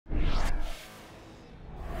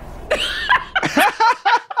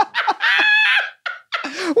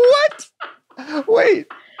right.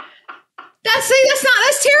 That's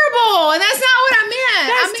terrible. And that's not what I meant.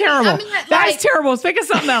 That's terrible. That's terrible. Think of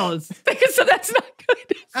something else. That's not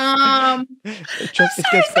good. It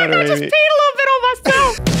gets better, I just peed a little bit on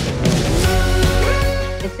myself.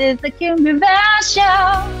 This is the Kim Gravel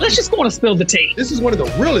Show. Let's just go on and spill the tea. This is one of the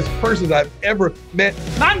realest persons I've ever met.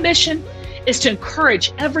 My mission is to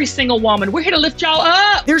encourage every single woman. We're here to lift y'all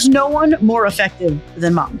up. There's no one more effective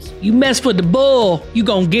than moms. You mess with the bull, you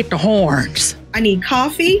gonna get the horns. I need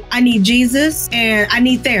coffee, I need Jesus, and I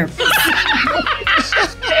need therapy.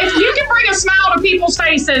 If you can bring a smile to people's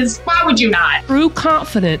faces, why would you not? True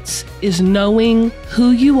confidence is knowing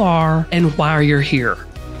who you are and why you're here.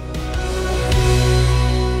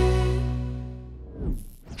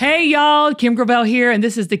 Hey y'all, Kim Gravel here, and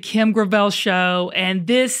this is the Kim Gravel Show. And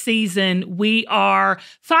this season, we are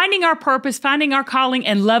finding our purpose, finding our calling,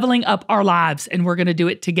 and leveling up our lives. And we're going to do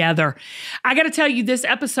it together. I got to tell you, this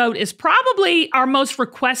episode is probably our most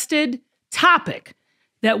requested topic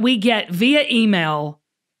that we get via email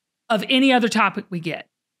of any other topic we get.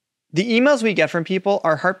 The emails we get from people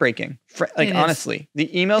are heartbreaking. Honestly, the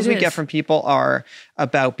emails we get from people are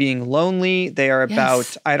about being lonely. They are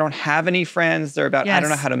about, I don't have any friends. They're about, I don't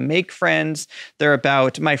know how to make friends. They're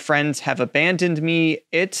about, my friends have abandoned me.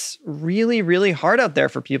 It's really, really hard out there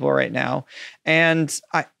for people right now. And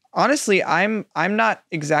honestly, I'm not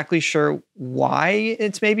exactly sure why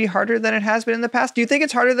it's maybe harder than it has been in the past. Do you think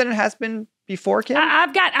it's harder than it has been before, Kim?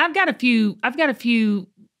 I've got a few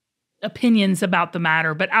opinions about the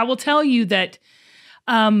matter, but I will tell you that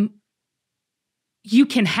you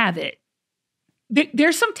can have it.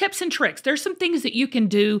 There's some tips and tricks. There's some things that you can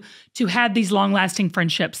do to have these long-lasting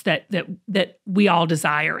friendships that we all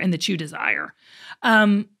desire and that you desire.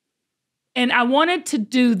 And I wanted to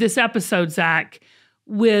do this episode, Zach,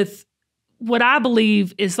 with what I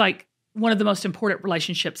believe is like one of the most important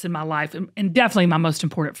relationships in my life, and definitely my most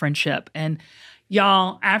important friendship. And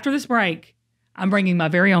y'all, after this break, I'm bringing my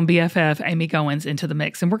very own BFF, Amy Goins, into the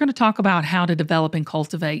mix. And we're going to talk about how to develop and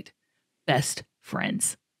cultivate best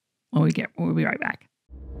friends we'll be right back.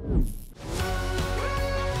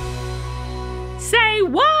 Say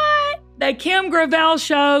what? The Kim Gravel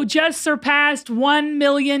Show just surpassed 1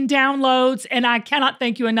 million downloads, and I cannot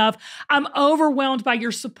thank you enough. I'm overwhelmed by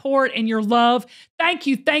your support and your love. Thank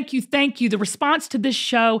you, thank you, thank you. The response to this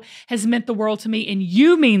show has meant the world to me, and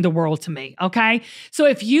you mean the world to me, okay? So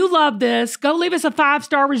if you love this, go leave us a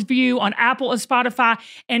 5-star review on Apple and Spotify,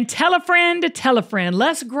 and tell a friend to tell a friend.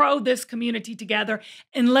 Let's grow this community together,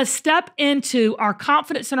 and let's step into our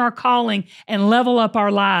confidence and our calling and level up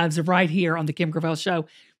our lives right here on the Kim Gravel Show.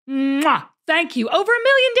 Mwah! Thank you. Over 1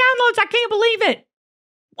 million downloads. I can't believe it.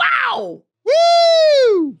 Wow.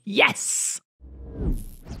 Woo! Yes.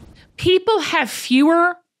 People have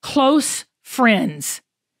fewer close friends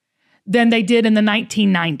than they did in the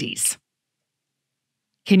 1990s.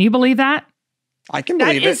 Can you believe that? I can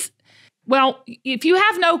believe it. Well, if you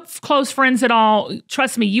have no close friends at all,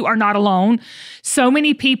 trust me, you are not alone. So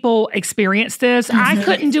many people experience this. I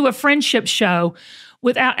couldn't do a friendship show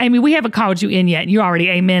without, Amy, we haven't called you in yet. You already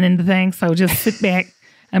amen in the thing. So just sit back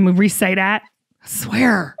and we re-say that. I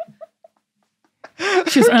swear.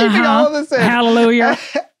 She's keeping all of this in. Hallelujah.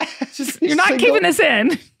 You're not keeping this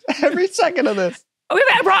in. Every second of this. We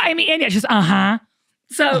haven't brought Amy in yet. She's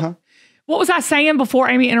So what was I saying before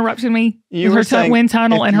Amy interrupted me? You were saying wind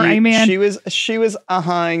tunnel and her amen. She was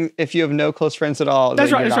if you have no close friends at all.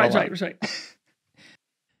 That's right.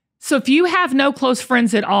 So if you have no close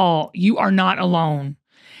friends at all, you are not alone.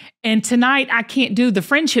 And tonight, I can't do the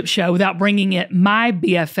friendship show without bringing in my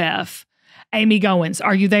BFF, Amy Goins.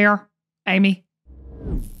 Are you there, Amy?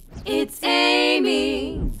 It's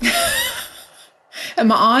Amy.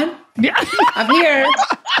 Am I on? Yeah. I'm here.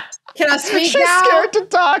 Can I speak She's now? scared to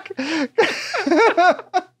talk.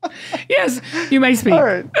 Yes, you may speak. All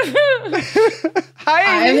right.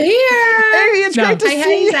 Hi, Amy. I'm here. Amy, it's great to see you.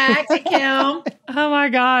 Hey, Zach. Hey, Kim. Oh my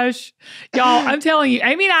gosh. Y'all, I'm telling you,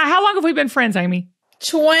 Amy and I, how long have we been friends, Amy?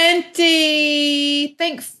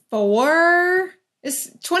 24. It's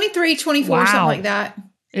 23, 24, something like that.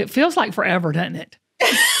 It feels like forever, doesn't it?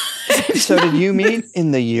 So did you meet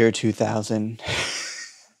in the year 2000?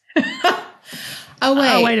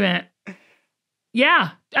 Oh, wait a minute. Yeah.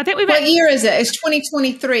 I think we met. What year is it? It's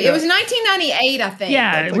 2023. Yeah. It was 1998, I think.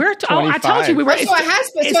 Yeah. I told you we were. So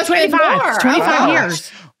it's 25. It's 25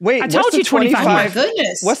 years. Wait, I told you 25 years. Oh, my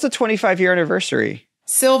goodness. What's the 25-year anniversary?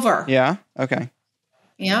 Silver. Yeah. Okay.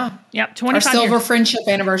 Yeah. Yep. 25 Our silver years. friendship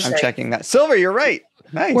anniversary. I'm checking that. Silver, you're right.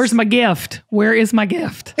 Nice. Where's my gift? Where is my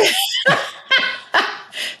gift?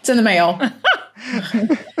 It's in the mail.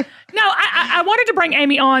 No, I I wanted to bring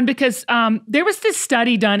Amy on because there was this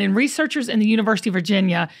study done, and researchers in the University of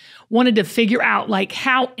Virginia wanted to figure out like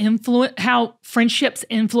how friendships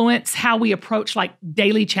influence how we approach like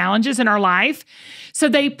daily challenges in our life. So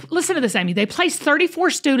listen to this, Amy. They placed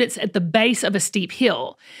 34 students at the base of a steep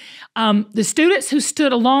hill. The students who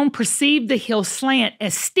stood alone perceived the hill slant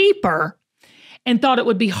as steeper and thought it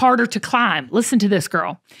would be harder to climb. Listen to this,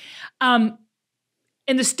 girl. And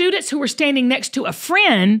the students who were standing next to a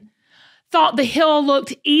friend thought the hill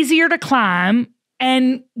looked easier to climb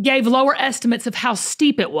and gave lower estimates of how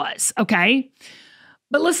steep it was, okay?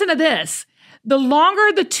 But listen to this. The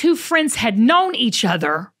longer the two friends had known each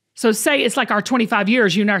other, so say it's like our 25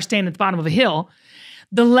 years, you and I are standing at the bottom of a hill,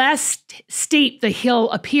 the less steep the hill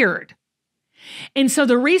appeared. And so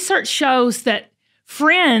the research shows that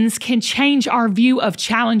friends can change our view of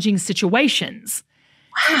challenging situations.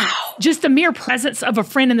 Wow. Just the mere presence of a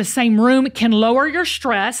friend in the same room can lower your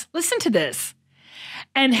stress. Listen to this.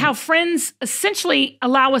 And how friends essentially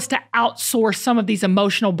allow us to outsource some of these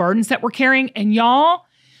emotional burdens that we're carrying. And y'all,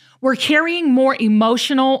 we're carrying more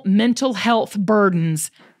emotional, mental health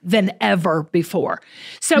burdens than ever before.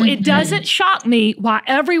 So it doesn't shock me why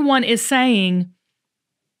everyone is saying,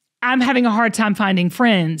 I'm having a hard time finding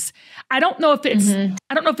friends. I don't know if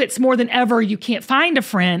it's more than ever you can't find a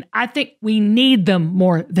friend. I think we need them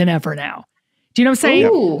more than ever now. Do you know what I'm saying?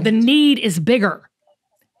 Ooh. The need is bigger.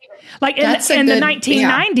 Like in the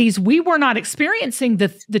 1990s, we were not experiencing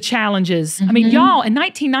the challenges. I mean, y'all, in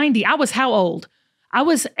 1990, I was how old? I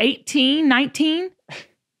was 18, 19?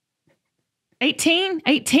 18?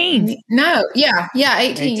 No, yeah,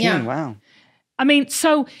 18, yeah. Wow. I mean,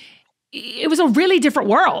 so it was a really different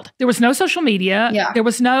world. There was no social media. Yeah. There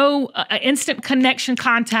was no instant connection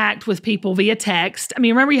contact with people via text. I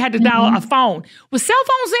mean, remember you had to dial a phone. Was cell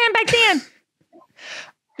phones in back then?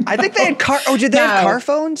 I think they had did they have car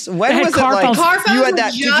phones? When was car it like phones. Car phones you had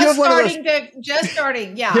that? Did you have one of those? Just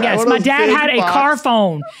starting, yeah. Yes, my dad had a car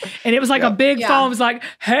phone, and it was like a big phone. It was like,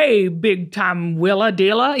 hey, big time Willa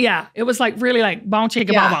Dilla. Yeah, it was like really like bon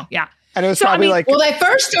chicka bon bon. Yeah. And it was probably like... Well, they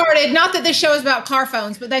first started, not that this show is about car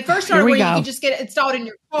phones, but they first started where you could just get it installed in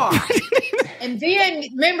your car. And then,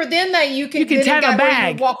 remember, you could have a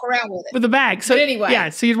bag. Walk around with it. With a bag. So but anyway. Yeah,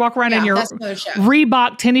 so you'd walk around in your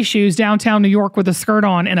Reebok tennis shoes downtown New York with a skirt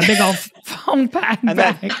on and a big old phone bag. And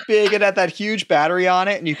that big, it had that huge battery on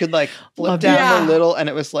it, and you could like flip down the little, and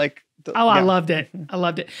it was like... I loved it.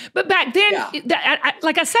 But back then,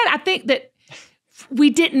 like I said, I think that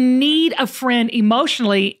we didn't need a friend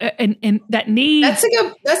emotionally, and that need. That's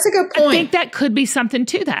a good point. I think that could be something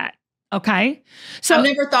to that. Okay, so I've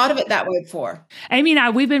never thought of it that way before. Amy and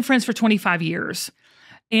I, we've been friends for 25 years,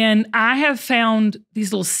 and I have found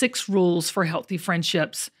these little 6 rules for healthy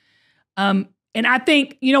friendships. And I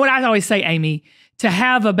think you know what I always say, Amy. To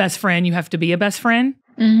have a best friend, you have to be a best friend.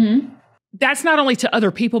 Mm-hmm. That's not only to other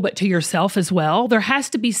people, but to yourself as well. There has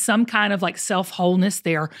to be some kind of like self-wholeness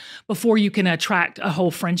there before you can attract a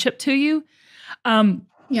whole friendship to you.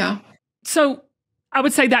 Yeah. So I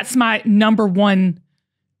would say that's my number one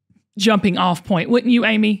jumping off point. Wouldn't you,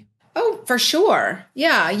 Amy? Oh, for sure.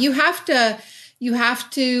 Yeah.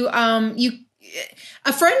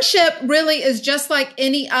 A friendship really is just like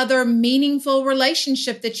any other meaningful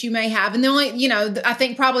relationship that you may have. And the only, I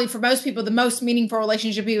think probably for most people, the most meaningful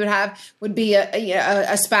relationship you would have would be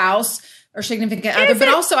a spouse or significant other. But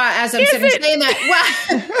also, as I'm saying that,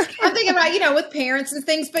 well, I'm thinking about, with parents and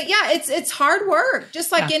things. But yeah, it's hard work,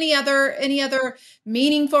 just like any other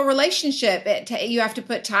meaningful relationship. You have to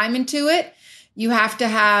put time into it. You have to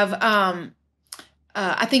have,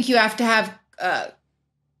 I think you have to have,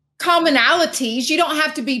 commonalities. You don't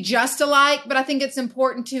have to be just alike, but I think it's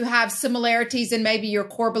important to have similarities in maybe your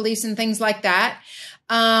core beliefs and things like that.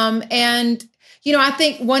 And I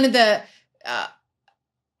think one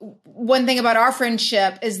thing about our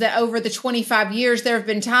friendship is that over the 25 years, there have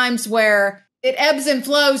been times where it ebbs and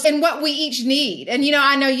flows in what we each need. And,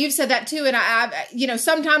 I know you've said that too. And I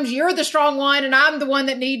sometimes you're the strong one and I'm the one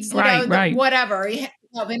that needs, whatever.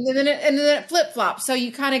 And then it flip flops. So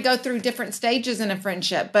you kind of go through different stages in a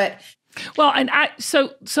friendship. But so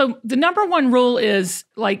the number one rule is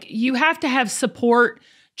like you have to have support,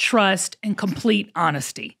 trust, and complete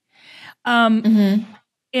honesty. And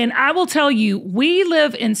I will tell you, we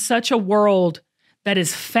live in such a world that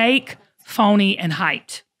is fake, phony, and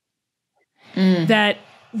hyped. That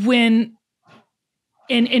when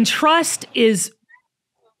and trust is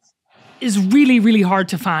really, really hard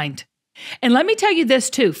to find. And let me tell you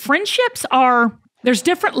this too, there's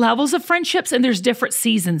different levels of friendships and there's different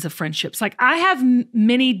seasons of friendships. Like I have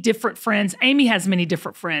many different friends. Amy has many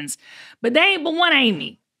different friends, but they ain't but one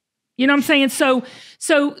Amy. You know what I'm saying?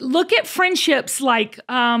 So look at friendships like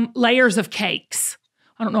layers of cakes.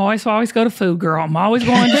 I don't know. I always go to food, girl. I'm always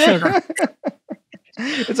going to sugar.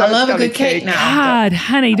 I love a good cake now. God,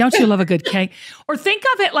 honey, don't you love a good cake? Or think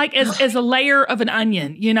of it like as a layer of an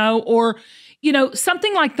onion, or,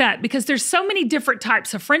 something like that, because there's so many different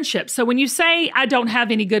types of friendships. So when you say, I don't have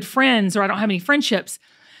any good friends or I don't have any friendships,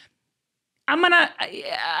 I'm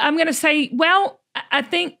going to say, well, I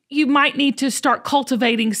think you might need to start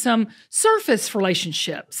cultivating some surface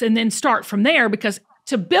relationships and then start from there, because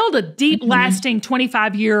to build a deep, lasting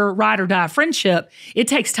 25-year ride or die friendship, it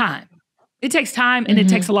takes time. It takes time and it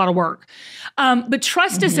takes a lot of work. But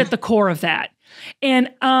trust is at the core of that. And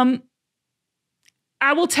I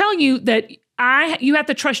will tell you that you have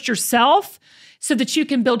to trust yourself so that you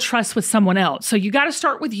can build trust with someone else. So you got to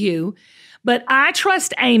start with you. But I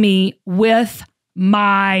trust Amy with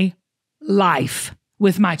my life,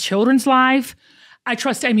 with my children's life. I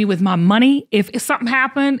trust Amy with my money. If something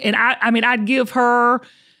happened, and I'd give her,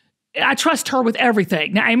 I trust her with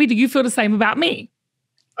everything. Now, Amy, do you feel the same about me?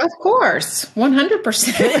 Of course,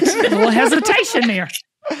 100%. A little hesitation there.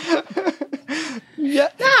 Yeah.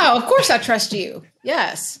 No, of course I trust you.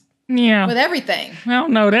 Yes. Yeah. With everything. Well,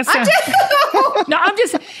 no, that's I do. no. I'm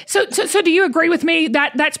just so. Do you agree with me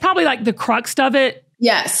that that's probably like the crux of it?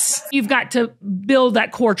 Yes. You've got to build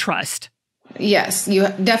that core trust. Yes, you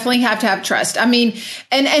definitely have to have trust. I mean,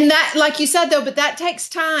 and that, like you said though, but that takes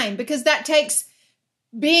time, because that takes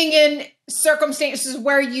being in circumstances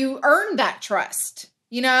where you earn that trust.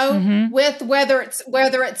 With whether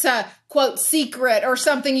it's a quote secret or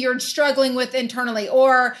something you're struggling with internally,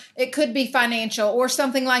 or it could be financial or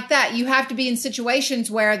something like that. You have to be in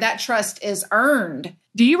situations where that trust is earned.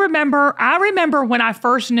 Do you remember? I remember when I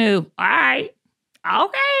first knew, all right,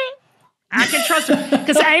 okay, I can trust her.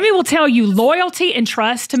 Because Amy will tell you, loyalty and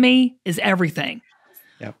trust to me is everything.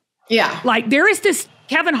 Yep. Yeah. Like there is this,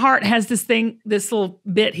 Kevin Hart has this little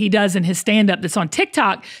bit he does in his stand-up that's on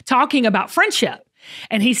TikTok talking about friendship.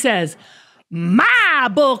 And he says, my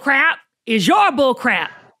bullcrap is your bullcrap.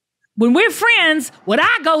 When we're friends, what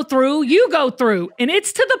I go through, you go through. And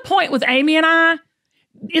it's to the point with Amy and I,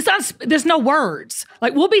 there's no words.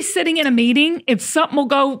 Like we'll be sitting in a meeting and something will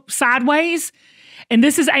go sideways. And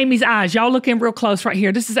this is Amy's eyes. Y'all looking real close right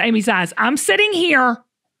here. This is Amy's eyes. I'm sitting here.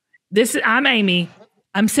 I'm Amy.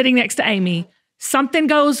 I'm sitting next to Amy. Something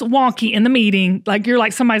goes wonky in the meeting. Like you're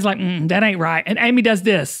like, somebody's like, that ain't right. And Amy does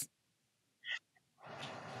this.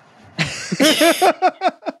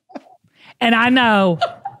 And I know,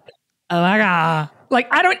 oh my God. Like,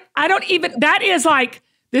 I don't even, that is like,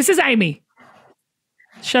 this is Amy.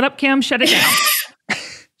 Shut up, Kim. Shut it down.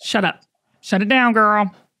 Shut up. Shut it down, girl.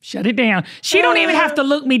 Shut it down. She don't even have to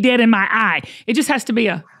look me dead in my eye. It just has to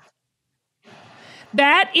be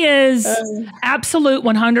that is absolute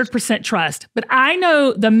 100% trust. But I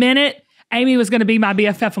know the minute Amy was going to be my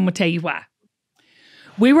BFF, I'm going to tell you why.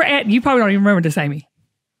 We were you probably don't even remember this, Amy,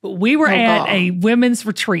 but we were at a women's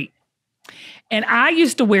retreat. And I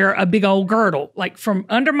used to wear a big old girdle, like from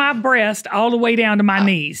under my breast all the way down to my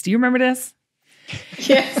knees. Do you remember this?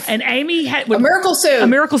 Yes. And Amy had a miracle suit. A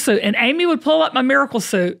miracle suit. And Amy would pull up my miracle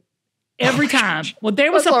suit every time. Well,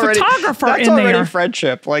 there was a photographer in there. That's already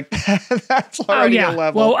friendship. Like that's already a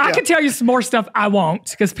level. Well, I could tell you some more stuff. I won't,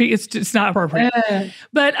 because it's not appropriate.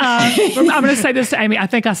 But I'm going to say this to Amy. I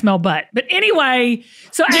think I smell butt. But anyway,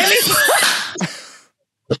 so Amy.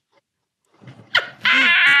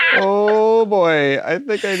 Oh boy, I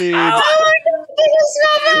think I need.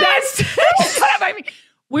 Shut up, Amy.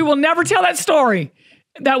 We will never tell that story.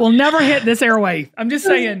 That will never hit this airwave. I'm just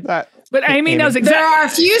saying. But Amy knows exactly. There are a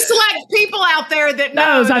few select people out there that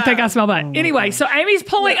knows. I think I smell butt. Anyway, so Amy's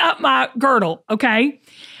pulling up my girdle, okay?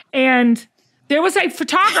 And there was a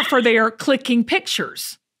photographer there clicking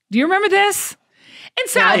pictures. Do you remember this? And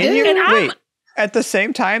so, wait, at the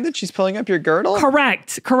same time that she's pulling up your girdle?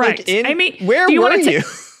 Correct. Like Amy, where were you?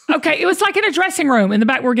 Okay, it was like in a dressing room in the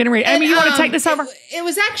back. We're getting ready. Amy, you want to take this over? It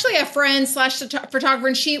was actually a friend / photographer,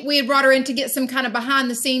 and we had brought her in to get some kind of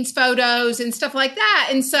behind the scenes photos and stuff like that.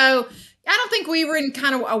 And so I don't think we were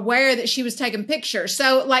kind of aware that she was taking pictures.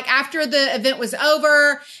 So like after the event was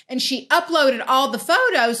over and she uploaded all the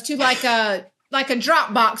photos to like a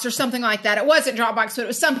Dropbox or something like that. It wasn't Dropbox, but it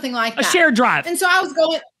was something like that. A shared drive. And so I was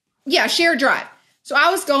going, shared drive. So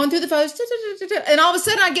I was going through the photos, and all of a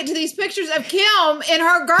sudden I get to these pictures of Kim in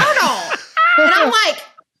her girdle. And I'm like,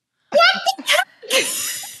 what the heck?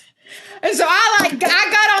 And so I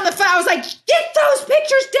got on the phone. I was like, get those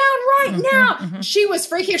pictures down right now. She was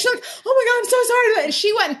freaking. She's like, oh my God, I'm so sorry. And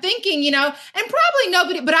she wasn't thinking, and probably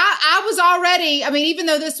nobody, but I was already, even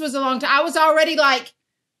though this was a long time, I was already like,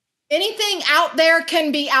 anything out there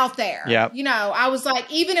can be out there. Yep. You know, I was like,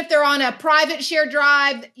 even if they're on a private shared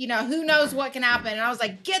drive, you know, who knows what can happen. And I was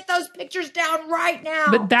like, get those pictures down right now.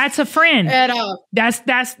 But that's a friend. And,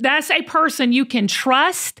 that's a person you can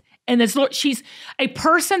trust. And she's a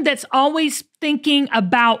person that's always thinking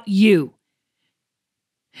about you.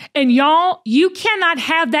 And y'all, you cannot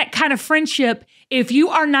have that kind of friendship if you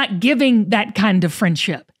are not giving that kind of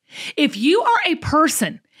friendship. If you are a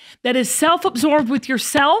person that is self-absorbed with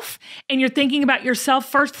yourself and you're thinking about yourself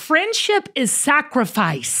first, friendship is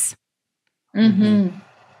sacrifice. mm-hmm.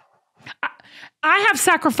 I have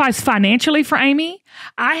sacrificed financially for Amy.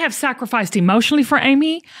 I have sacrificed emotionally for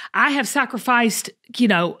Amy. I have sacrificed,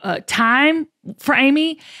 time for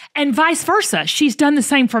Amy, and vice versa. She's done the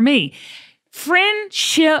same for me.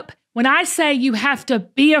 Friendship, when I say you have to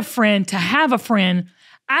be a friend to have a friend,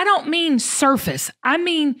 I don't mean surface. I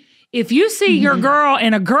mean, if you see your girl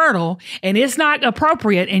in a girdle and it's not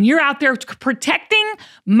appropriate and you're out there protecting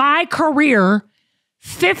my career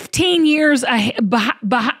 15 years ahead,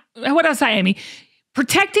 what did I say, Amy?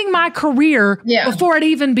 Protecting my career before it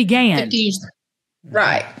even began. 50 years.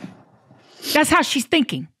 Right. That's how she's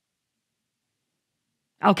thinking.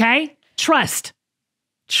 Okay? Trust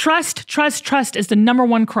is the number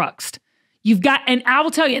one crux. You've got, and I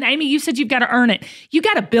will tell you, and Amy, you said you've got to earn it. You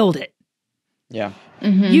got to build it. Yeah.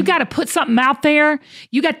 Mm-hmm. You got to put something out there.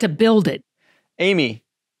 You got to build it. Amy,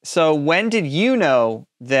 so when did you know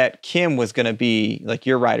that Kim was going to be like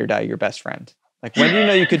your ride or die, your best friend? Like, when do you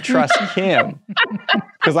know you could trust Kim?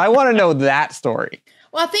 Because I want to know that story.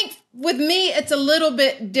 Well, I think with me, it's a little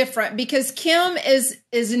bit different because Kim is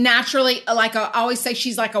naturally I always say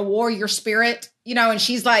she's like a warrior spirit, and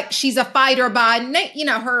she's a fighter by,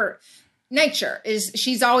 her nature is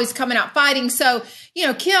she's always coming out fighting. So,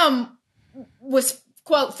 Kim was,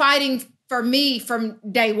 quote, fighting for me from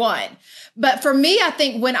day one. But for me, I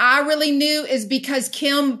think when I really knew is because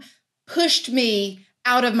Kim pushed me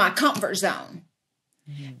out of my comfort zone.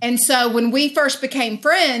 And so when we first became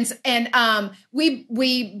friends and we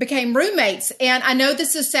became roommates, and I know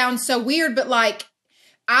this sounds so weird, but like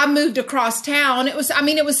I moved across town. It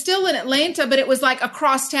was still in Atlanta, but it was like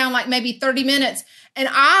across town, like maybe 30 minutes. And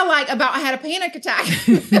I about had a panic attack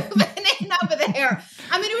moving in over there.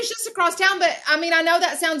 It was just across town, but I know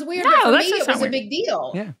that sounds weird, but for me, it was a big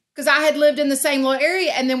deal. Yeah. Because I had lived in the same little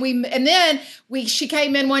area, and then she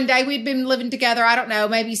came in one day. We'd been living together, I don't know,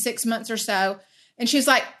 maybe 6 months or so. And she's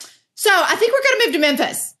like, so I think we're going to move to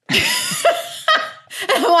Memphis.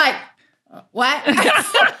 And I'm like, what? I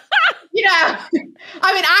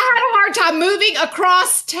had a hard time moving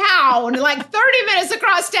across town, like 30 minutes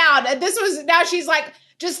across town. And now she's like,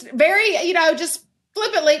 just very, just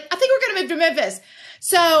flippantly, I think we're going to move to Memphis.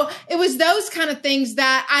 So it was those kind of things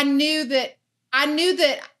that I knew that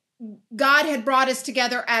God had brought us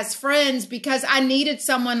together as friends because I needed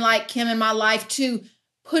someone like Kim in my life to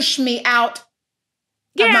push me out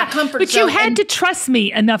of my comfort but zone. You had to trust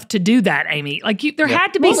me enough to do that, Amy. Like there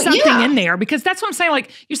had to be something in there because that's what I'm saying.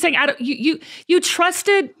 Like you're saying, you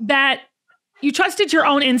trusted that, you trusted your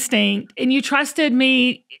own instinct and you trusted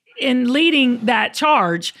me in leading that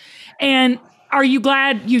charge. And are you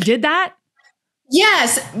glad you did that?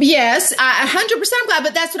 Yes, I 100% am glad.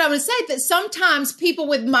 But that's what I would say, that sometimes people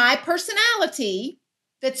with my personality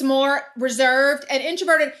that's more reserved and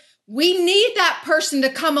introverted, we need that person to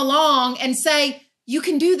come along and say, you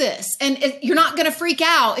can do this. And you're not going to freak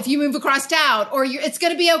out if you move across town, or it's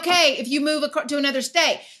going to be okay if you move to another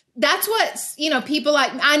state. That's what, people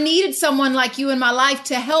like, I needed someone like you in my life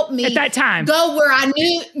to help me at that time go where I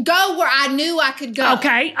knew I could go.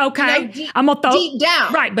 Okay. I'm gonna throw deep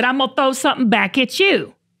down. Right. But I'm going to throw something back at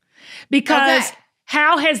you because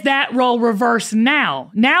how has that role reversed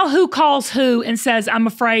now? Now who calls who and says, I'm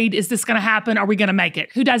afraid, is this going to happen? Are we going to make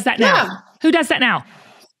it? Who does that now? Who does that now?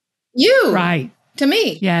 You. Right. To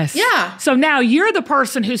me. Yes. Yeah. So now you're the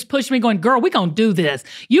person who's pushing me going, girl, we're going to do this.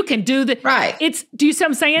 You can do that. Right. Do you see what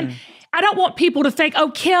I'm saying? I don't want people to think,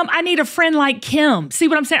 oh, Kim, I need a friend like Kim. See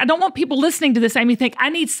what I'm saying? I don't want people listening to this, Amy, think I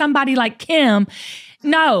need somebody like Kim.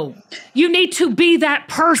 No, you need to be that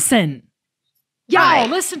person. Y'all,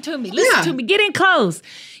 listen to me. Listen to me. Get in close.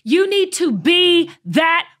 You need to be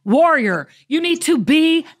that warrior. You need to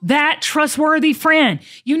be that trustworthy friend.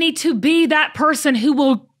 You need to be that person who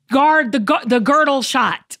will guard the girdle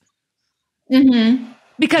shot. Mm-hmm.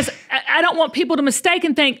 Because I don't want people to mistake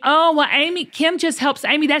and think, oh, well, Kim just helps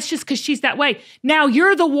Amy. That's just because she's that way. Now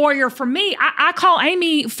you're the warrior for me. I call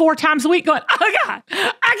Amy 4 times a week going, oh God,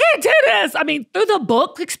 I can't do this. Through the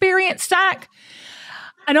book experience stack,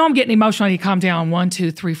 I know I'm getting emotional. You calm down. 1,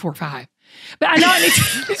 2, 3, 4, 5. But I know I need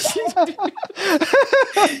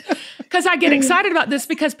to, because I get excited about this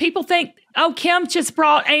because people think, oh, Kim just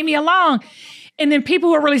brought Amy along. And then people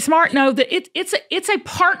who are really smart know that it's a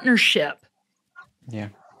partnership. Yeah.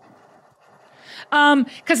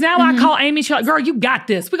 Because now I call Amy, she's like, girl, you got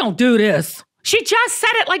this. We're going to do this. She just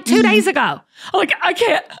said it like 2 days ago. I'm like, I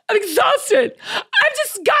can't. I'm exhausted.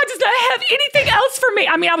 God does not have anything else for me.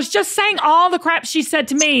 I mean, I was just saying all the crap she said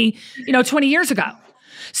to me, 20 years ago.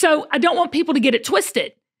 So I don't want people to get it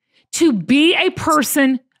twisted. To be a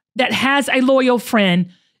person that has a loyal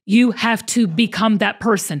friend, you have to become that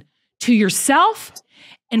person to yourself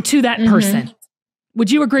and to that person.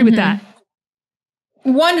 Would you agree with that?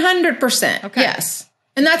 100%. Okay. Yes.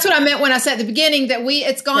 And that's what I meant when I said at the beginning that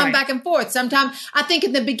it's gone back and forth. Sometimes I think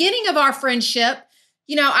in the beginning of our friendship,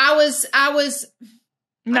 I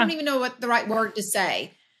don't even know what the right word to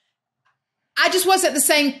say. I just wasn't the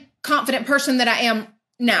same confident person that I am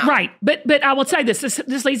now. Right. But I will say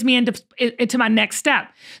this leads me into my next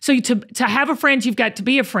step. So to have a friend, you've got to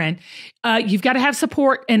be a friend. You've got to have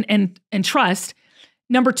support and trust.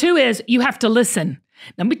 Number 2 is you have to listen.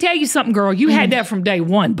 Let me tell you something, girl. You had that from day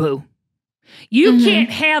one, boo. You can't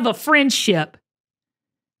have a friendship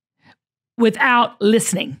without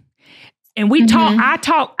listening. And I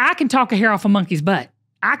can talk a hair off a monkey's butt.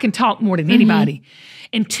 I can talk more than anybody.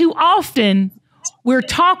 And too often we're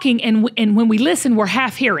talking and when we listen, we're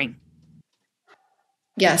half hearing.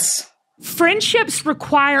 Yes. Friendships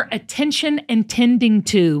require attention and tending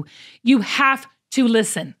to. You have to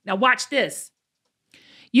listen. Now watch this.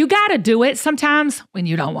 You got to do it sometimes when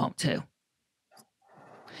you don't want to.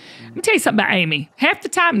 Let me tell you something about Amy. Half the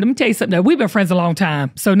time, let me tell you something. Now, we've been friends a long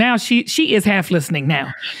time. So now she is half listening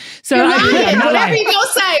now. So whatever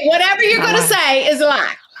you're going to say is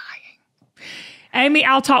lying. Amy,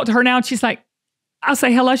 I'll talk to her now and she's like, I'll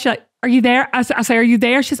say hello. She's like, are you there? I say, are you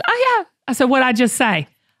there? She's, oh yeah. I said, what'd I just say?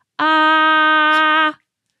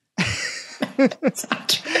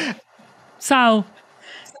 So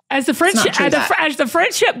as the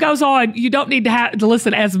friendship goes on, you don't need to have to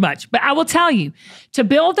listen as much. But I will tell you, to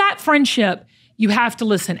build that friendship, you have to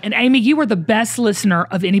listen. And Amy, you are the best listener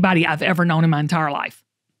of anybody I've ever known in my entire life.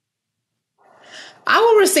 I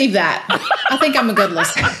will receive that. I think I'm a good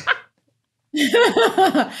listener.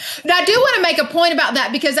 But I do want to make a point about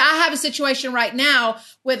that because I have a situation right now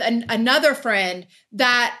with another friend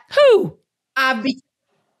that who I'm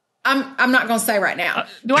not going to say right now.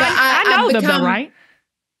 I know them though, right?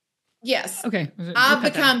 Yes. Okay. I've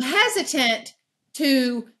become hesitant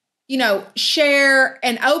to, share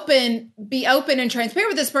and be open and transparent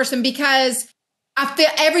with this person because I feel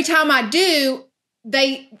every time I do,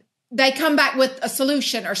 they come back with a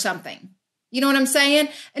solution or something. You know what I'm saying?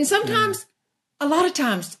 And sometimes, a lot of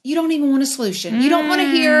times, you don't even want a solution. You don't want to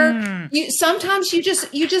hear. Sometimes you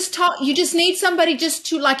just talk. You just need somebody just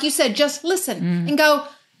to, like you said, just listen and go.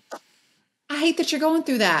 I hate that you're going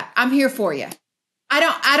through that. I'm here for you.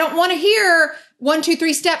 I don't want to hear 1, 2,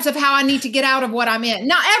 3 steps of how I need to get out of what I'm in.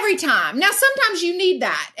 Not every time. Now, sometimes you need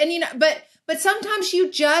that. And, but sometimes you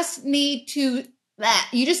just need to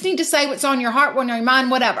you just need to say what's on your heart, what's on your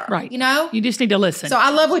mind, whatever. Right. You just need to listen. So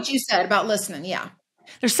I love what you said about listening. Yeah.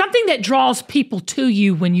 There's something that draws people to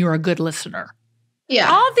you when you're a good listener.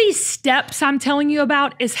 Yeah. All these steps I'm telling you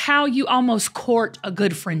about is how you almost court a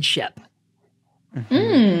good friendship.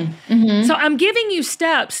 So I'm giving you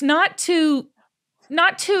steps not to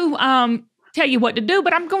tell you what to do,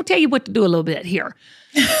 but I'm going to tell you what to do a little bit here.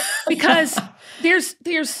 Because there's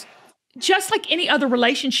just like any other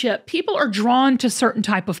relationship, people are drawn to certain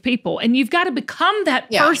type of people, and you've got to become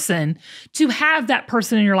that person to have that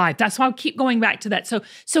person in your life. That's why I keep going back to that. So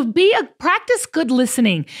practice good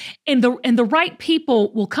listening, and the right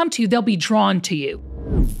people will come to you. They'll be drawn to you.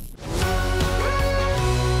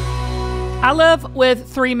 I live with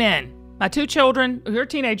 3 men, my 2 children who are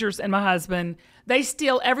teenagers and my husband. They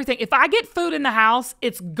steal everything. If I get food in the house,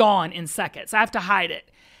 it's gone in seconds. I have to hide it.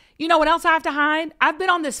 You know what else I have to hide? I've been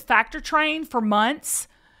on this Factor train for months.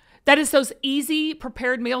 That is those easy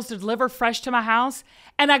prepared meals to deliver fresh to my house.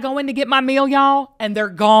 And I go in to get my meal, y'all, and they're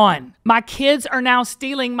gone. My kids are now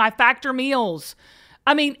stealing my Factor meals.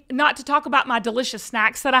 I mean, not to talk about my delicious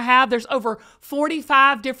snacks that I have. There's over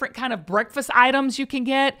 45 different kind of breakfast items you can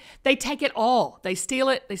get. They take it all. They steal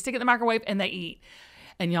it. They stick it in the microwave and they eat.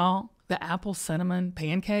 And y'all, the apple cinnamon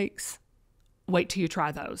pancakes, wait till you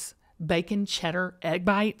try those. Bacon cheddar egg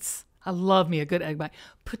bites. I love me a good egg bite.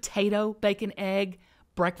 Potato, bacon, egg,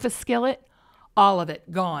 breakfast skillet. all of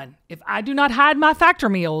it gone. If I do not hide my Factor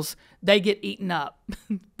meals, they get eaten up.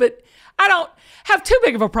 But I don't have too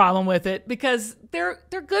big of a problem with it because they're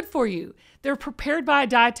good for you. They're prepared by a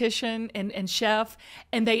dietitian and chef,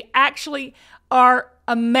 and they actually are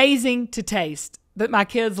amazing to taste, but my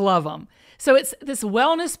kids love them. So it's this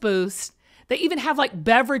wellness boost. They even have like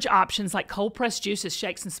beverage options like cold pressed juices,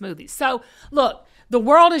 shakes, and smoothies. So look, the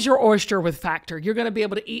world is your oyster with Factor. You're going to be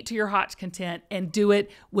able to eat to your heart's content and do it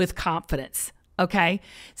with confidence. Okay?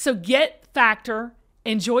 So get Factor.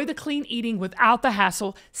 Enjoy the clean eating without the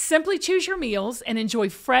hassle. Simply choose your meals and enjoy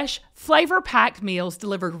fresh, flavor-packed meals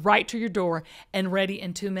delivered right to your door and ready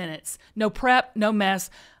in 2 minutes. No prep, no mess.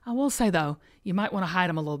 I will say, though, you might want to hide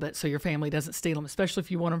them a little bit so your family doesn't steal them, especially if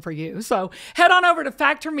you want them for you. So head on over to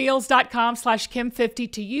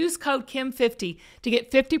factormeals.com/Kim50 to use code Kim50 to get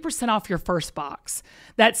 50% off your first box.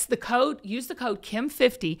 That's the code. Use the code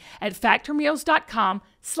Kim50 at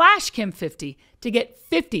factormeals.com/Kim50 to get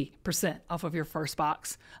 50% off of your first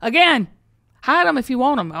box. Again, hide them if you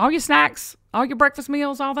want them. All your snacks, all your breakfast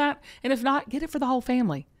meals, all that. And if not, get it for the whole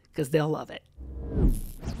family because they'll love it.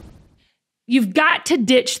 You've got to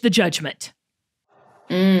ditch the judgment.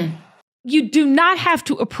 You do not have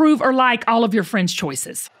to approve or like all of your friends'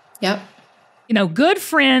 choices. Yep. You know, good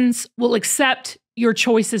friends will accept your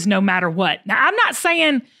choices no matter what. Now, I'm not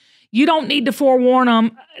saying you don't need to forewarn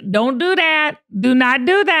them. Don't do that. Do not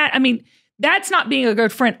do that. I mean, that's not being a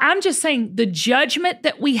good friend. I'm just saying the judgment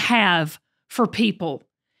that we have for people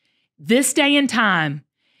this day and time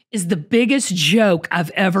is the biggest joke I've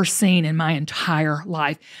ever seen in my entire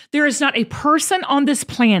life. There is not a person on this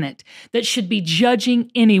planet that should be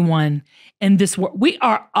judging anyone in this world. We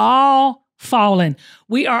are all fallen.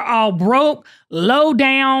 We are all broke, low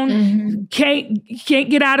down, can't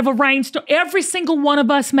get out of a rainstorm. Every single one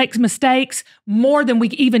of us makes mistakes more than we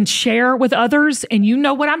even share with others. And you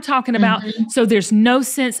know what I'm talking about. So there's no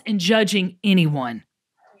sense in judging anyone.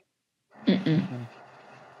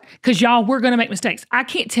 Because y'all, we're going to make mistakes. I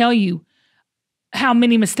can't tell you how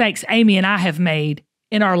many mistakes Amy and I have made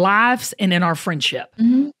in our lives and in our friendship.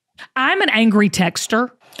 I'm an angry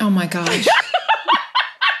texter. Oh my gosh.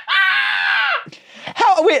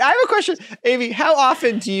 Wait, I have a question. Amy, how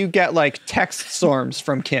often do you get like text storms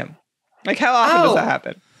from Kim? Like how often does that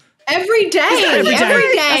happen? Every day. Every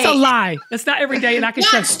day. That's a lie. That's not every day. And I can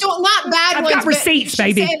show. Not bad I've ones. got receipts,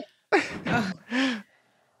 baby.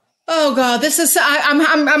 Oh God, this is. I'm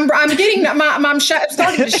getting. I'm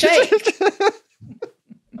starting to shake.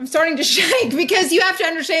 I'm starting to shake because you have to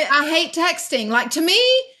understand. I hate texting. Like to me,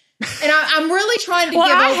 and I'm really trying to give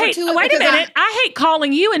over to it. Wait a minute. I hate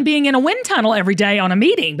calling you and being in a wind tunnel every day on a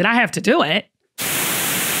meeting, but I have to do it.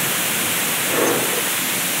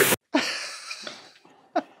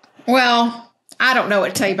 Well, I don't know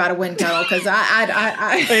what to tell you about a wind tunnel because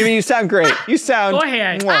I Amy, you sound great. You sound. Go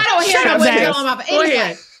ahead. I don't hear no wind tunnel in my. Go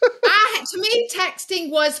ahead. To me, texting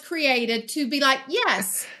was created to be like,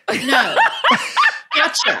 yes, no,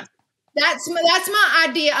 gotcha. That's my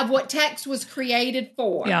idea of what text was created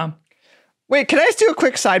for. Yeah. Wait, can I just do a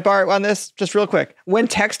quick sidebar on this? Just real quick. When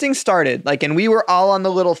texting started, like, and we were all on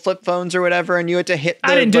the little flip phones or whatever, and you had to hit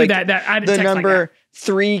the, I didn't do that. I didn't the number like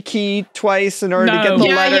 3 key twice in order to get the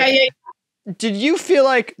letter. Yeah. Did you feel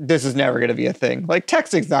like this is never going to be a thing? Like,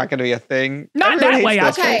 texting's not going to be a thing. Not that way.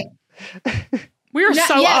 Okay. We are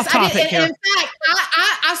so off topic here. In fact,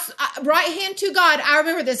 I right hand to God, I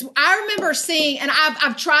remember this. I remember seeing, and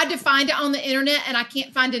I've tried to find it on the internet, and I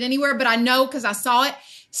can't find it anywhere, but I know because I saw it.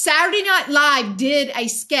 Saturday Night Live did a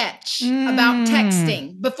sketch about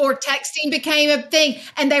texting before texting became a thing,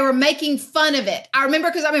 and they were making fun of it. I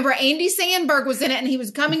remember because Andy Samberg was in it, and he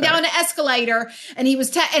was coming down an escalator, and he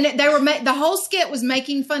was the whole skit was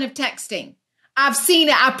making fun of texting. I've seen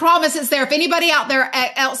it. I promise it's there. If anybody out there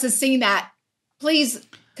else has seen that, please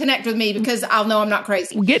connect with me because I'll know I'm not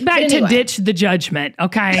crazy. We'll get back to ditch the judgment,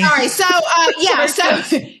 okay? All right. So, so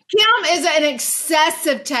Kim is an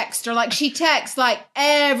excessive texter. Like, she texts, like,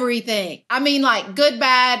 everything. I mean, like, good,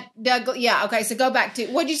 bad, yeah, okay. So, go back to,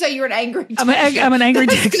 what'd you say? You're an angry texter? I'm an angry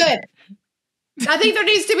texter. Good. I think there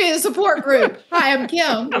needs to be a support group. Hi, I'm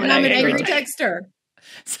Kim, and I'm an angry texter.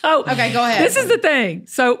 So, okay, go ahead. This is the thing.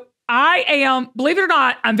 So, I am, believe it or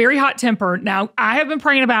not, I'm very hot-tempered. Now, I have been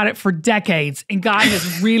praying about it for decades, and God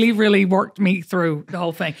has really, really worked me through the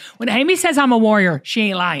whole thing. When Amy says I'm a warrior, she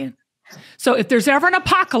ain't lying. So if there's ever an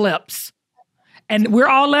apocalypse and we're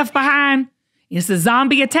all left behind, it's a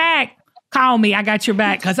zombie attack, call me. I got your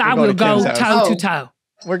back because I will go toe to toe.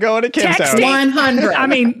 We're going to Kim's house. 100. I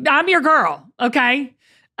mean, I'm your girl, okay?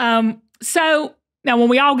 So... Now, when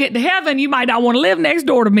we all get to heaven, you might not want to live next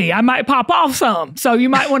door to me. I might pop off some. So you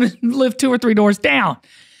might want to live 2 or 3 doors down.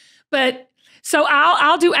 But So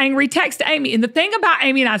I'll do angry text to Amy. And the thing about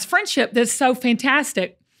Amy and I's friendship that's so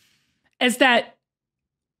fantastic is that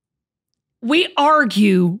we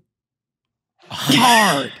argue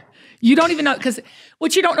hard. You don't even know, because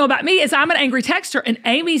what you don't know about me is I'm an angry texter and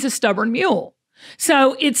Amy's a stubborn mule.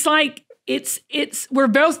 So it's like, we're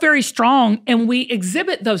both very strong and we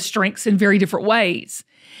exhibit those strengths in very different ways.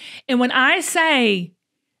 And when I say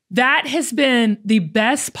that has been the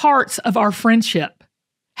best parts of our friendship,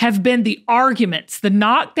 have been the arguments, the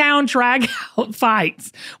knockdown, drag out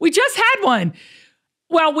fights. We just had one.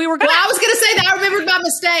 Well, we were going I was going to say that I remembered my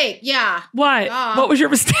mistake. Yeah. What? What was your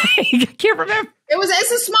mistake? I can't remember.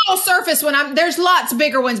 It's a small surface there's lots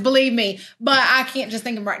bigger ones, believe me, but I can't just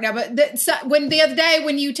think of them right now. But the other day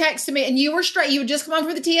when you texted me and you were you had just come on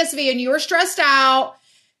from the TSV and you were stressed out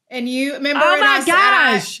and you remember. Oh my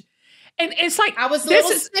gosh. And it's like, I was a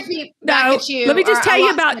little snippy back at you. Let me just tell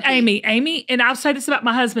you about Amy. Amy, and I'll say this about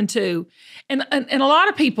my husband too. And a lot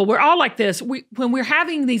of people, we're all like this. When we're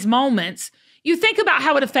having these moments, you think about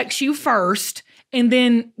how it affects you first, and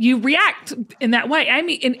then you react in that way.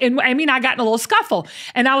 Amy and Amy and I got in a little scuffle.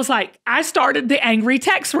 And I was like, I started the angry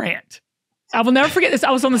text rant. I will never forget this.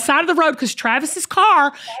 I was on the side of the road because Travis's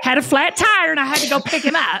car had a flat tire and I had to go pick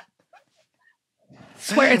him up.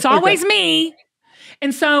 Swear, it's always me.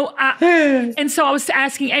 And so I was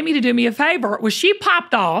asking Amy to do me a favor. Well, she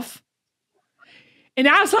popped off. And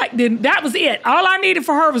I was like, then that was it. All I needed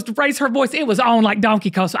for her was to raise her voice. It was on like Donkey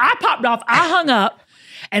Kong. So I popped off. I hung up.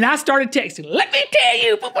 And I started texting, let me tell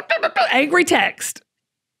you, angry text.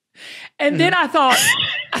 And then I thought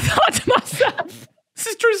to myself, this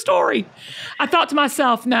is a true story. I thought to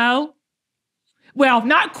myself, no. Well,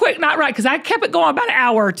 not quick, not right, because I kept it going about an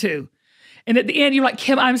hour or two. And at the end, you're like,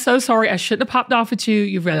 Kim, I'm so sorry. I shouldn't have popped off at you.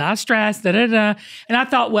 You've realized stress, da-da-da. And I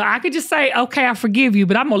thought, well, I could just say, okay, I forgive you,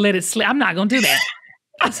 but I'm going to let it slip. I'm not going to do that.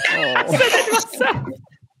 I said that to myself.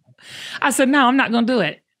 I said, no, I'm not going to do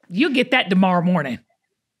it. You'll get that tomorrow morning.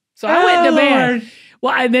 So I went to bed. Lord.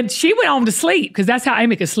 Well, and then she went home to sleep because that's how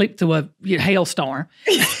Amy could sleep through a hailstorm.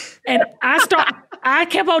 And I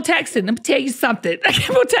kept on texting. Let me tell you something. I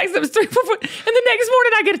kept on texting. It was 3, 4, 4. And the next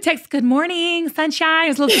morning I get a text, good morning,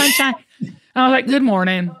 sunshine. It's a little sunshine. I was like, good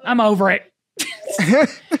morning. I'm over it.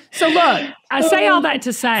 So look, I say all that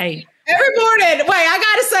to say. Every morning, wait, I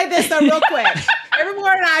got to say this though real quick. Every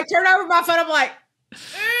morning I turn over my phone, I'm like,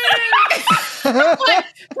 how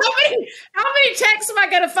many texts am I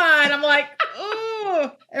going to find? I'm like,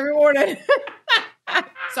 oh, every morning.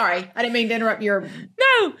 Sorry, I didn't mean to interrupt your.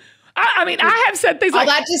 No, I mean, I have said things all like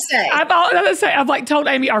that to say. I've like told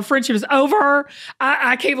Amy our friendship is over.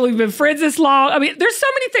 I can't believe we've been friends this long. I mean, there's so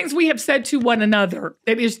many things we have said to one another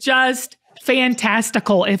that is just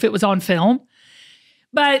fantastical if it was on film.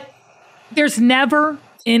 But there's never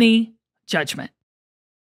any judgment.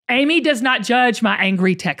 Amy does not judge my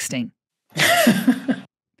angry texting.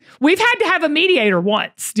 We've had to have a mediator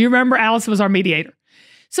once. Do you remember Alice was our mediator?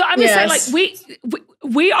 So I'm just saying, like,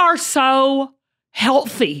 we are so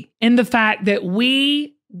healthy in the fact that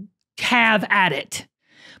we have at it,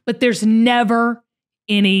 but there's never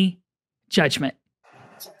any judgment.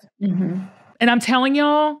 Mm-hmm. And I'm telling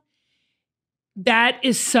y'all, that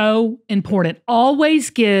is so important. Always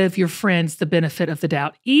give your friends the benefit of the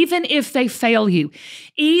doubt, even if they fail you,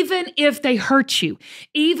 even if they hurt you,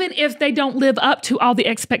 even if they don't live up to all the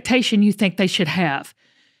expectation you think they should have.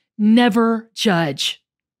 Never judge.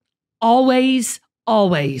 Always,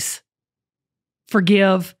 always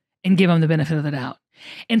forgive and give them the benefit of the doubt.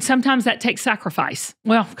 And sometimes that takes sacrifice.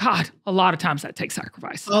 Well, God, a lot of times that takes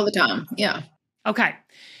sacrifice. All the time, yeah. Okay.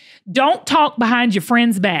 Don't talk behind your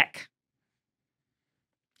friend's back.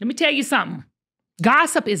 Let me tell you something.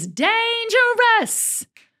 Gossip is dangerous.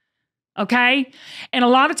 Okay? And a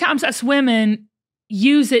lot of times us women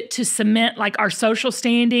use it to cement like our social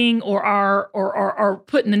standing or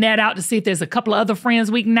putting the net out to see if there's a couple of other friends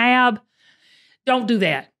we can nab. Don't do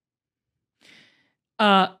that.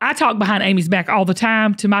 I talk behind Amy's back all the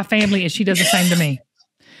time to my family, and she does the same to me.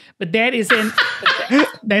 But that is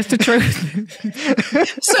that's the truth.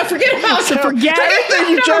 So forget everything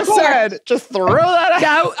you just said. Just throw that out.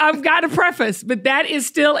 No, I've got a preface, but that is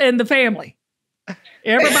still in the family.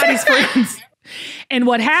 Everybody's friends. And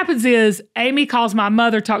what happens is Amy calls my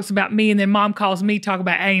mother, talks about me, and then mom calls me, talk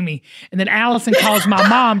about Amy. And then Allison calls my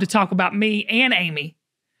mom to talk about me and Amy.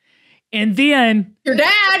 And then your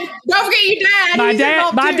dad, don't forget your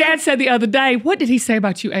dad. My dad said the other day, what did he say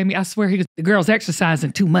about you, Amy? I swear he goes, the girl's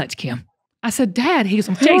exercising too much, Kim. I said, Dad, he goes,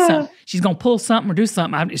 I'm gonna tell you something. She's gonna pull something or do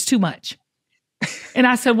something. It's too much. And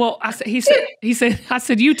I said, well, he said, I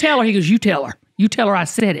said, you tell her. He goes, you tell her. You tell her I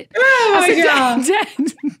said it. Oh, I said, God. Dad.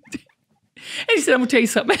 And he said, I'm gonna tell you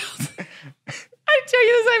something else. I tell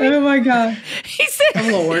you this, Amy. Oh my God. He said,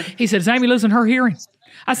 oh Lord. He said, is Amy losing her hearing?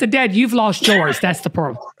 I said, Dad, you've lost yours. That's the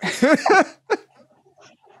problem.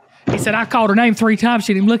 He said, I called her name 3 times.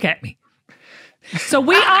 She didn't look at me. So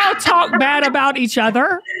we all talk bad about each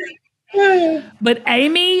other. But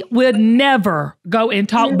Amy would never go and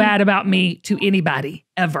talk bad about me to anybody,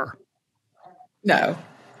 ever. No.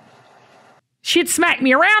 She'd smack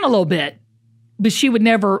me around a little bit, but she would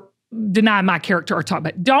never deny my character or talk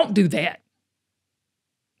about. Don't do that.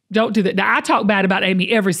 Don't do that. Now, I talk bad about Amy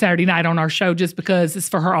every Saturday night on our show just because it's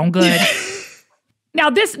for her own good. Now,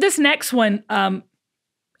 this next one,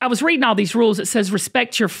 I was reading all these rules. It says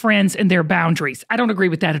respect your friends and their boundaries. I don't agree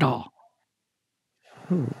with that at all.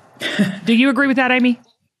 Do you agree with that, Amy?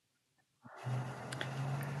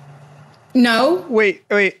 No. Wait.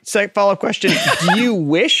 Follow-up question. Do you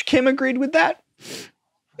wish Kim agreed with that?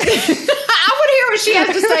 I would hear what she has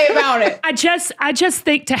to say about it. I just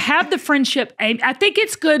think to have the friendship, Amy, I think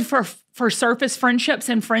it's good for surface friendships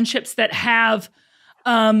and friendships that have,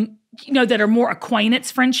 that are more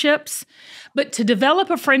acquaintance friendships. But to develop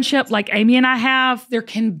a friendship like Amy and I have, there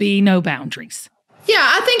can be no boundaries. Yeah,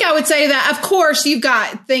 I think I would say that. Of course, you've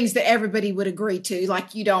got things that everybody would agree to.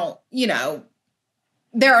 Like you don't,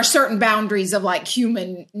 there are certain boundaries of like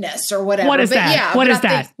humanness or whatever. What is that? Yeah, what is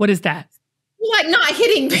that? What is that? Like not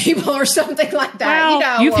hitting people or something like that.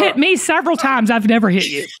 Well, you've hit me several times. I've never hit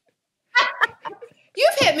you.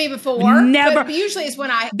 You've hit me before. Never. But usually it's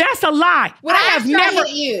when I. That's a lie. When I have never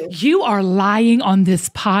hit you. You are lying on this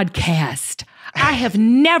podcast. I have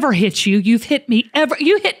never hit you. You've hit me ever.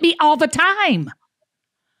 You hit me all the time.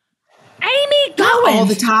 Amy, Goins. All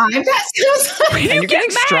the time. That sounds like you get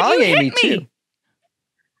mad. Strong, You Amy, hit me. too.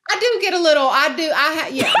 I do get a little.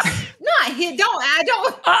 Yes. Not hit. I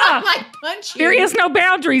don't like punch you. There is no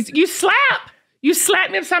boundaries. You slap. You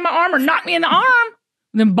slap me upside my arm or knock me in the arm.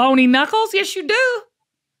 Them bony knuckles. Yes, you do.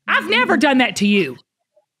 I've never done that to you.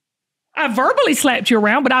 I verbally slapped you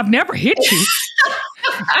around, but I've never hit you.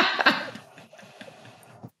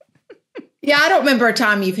 Yeah, I don't remember a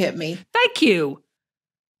time you've hit me. Thank you.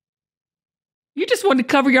 You just wanted to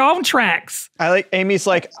cover your own tracks. Amy's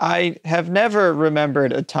like, I have never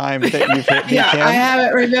remembered a time that you've hit me, Yeah, Kim. I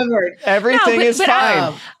haven't remembered. Everything is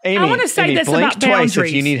fine. Amy, I want to say this blink about twice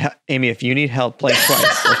boundaries. if you need Amy, if you need help, blink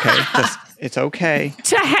twice. Okay, it's okay.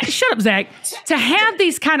 Shut up, Zach. To have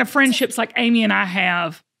these kind of friendships like Amy and I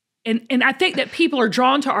have, and I think that people are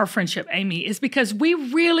drawn to our friendship, Amy, is because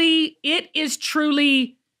it is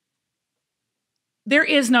truly, there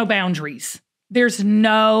is no boundaries. There's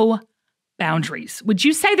no boundaries. Would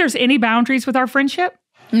you say there's any boundaries with our friendship?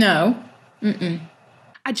 No. Mm-mm.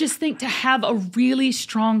 I just think to have a really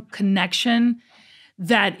strong connection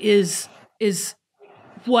that is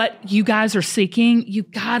what you guys are seeking, you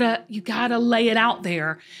gotta lay it out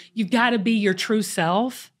there. You gotta be your true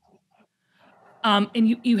self.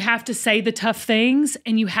 And you have to say the tough things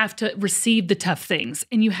and you have to receive the tough things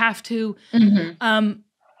and you have to,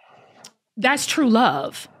 that's true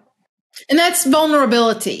love. And that's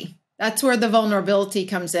vulnerability. That's where the vulnerability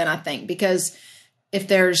comes in, I think, because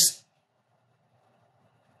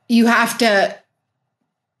you have to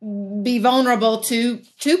be vulnerable to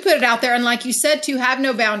put it out there. And like you said, to have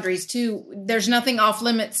no boundaries, there's nothing off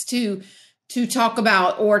limits to talk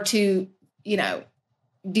about or to,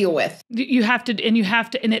 deal with. You have to,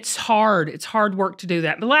 and it's hard. It's hard work to do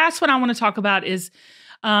that. The last one I want to talk about is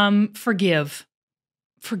forgive.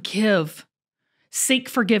 Forgive. Seek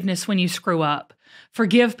forgiveness when you screw up.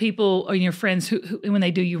 Forgive people or your friends who when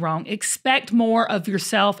they do you wrong. Expect more of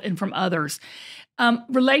yourself and from others.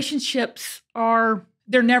 Relationships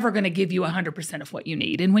they're never going to give you 100% of what you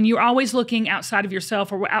need. And when you're always looking outside of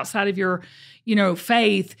yourself or outside of your,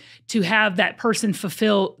 faith to have that person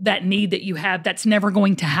fulfill that need that you have, that's never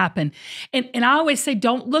going to happen. And I always say,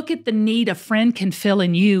 don't look at the need a friend can fill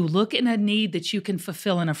in you. Look at a need that you can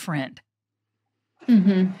fulfill in a friend.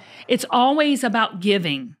 Mm-hmm. It's always about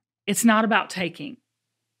giving. It's not about taking.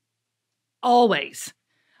 Always.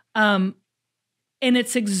 And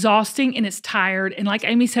it's exhausting and it's tired. And like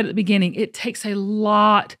Amy said at the beginning, it takes a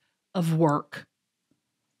lot of work.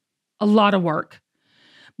 A lot of work.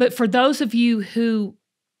 But for those of you who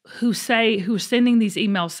are sending these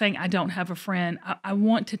emails saying, I don't have a friend, I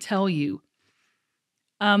want to tell you,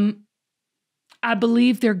 I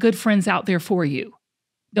believe there are good friends out there for you.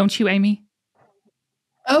 Don't you, Amy?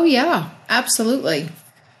 Oh, yeah, absolutely.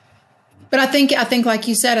 But I think like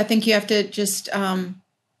you said, I think you have to just, I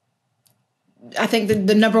think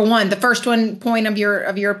the number one, the first point of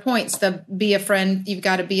your points, the be a friend, you've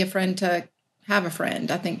got to be a friend to have a friend.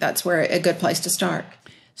 I think that's where a good place to start.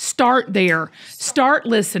 Start there. Start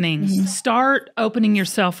listening. Start opening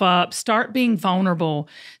yourself up. Start being vulnerable.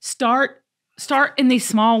 Start in these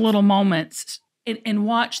small little moments and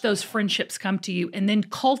watch those friendships come to you and then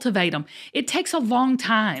cultivate them. It takes a long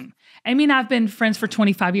time. Amy and I have been friends for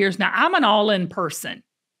 25 years now. I'm an all-in person.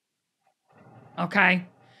 Okay?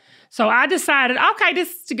 So I decided, okay,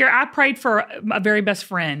 I prayed for my very best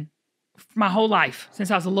friend my whole life since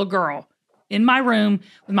I was a little girl in my room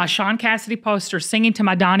with my Sean Cassidy poster singing to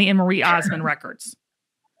my Donnie and Marie Osmond records.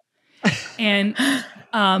 And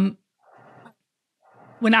when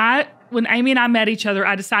Amy and I met each other,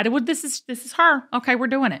 I decided, well, this is her. Okay, we're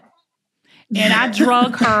doing it. And I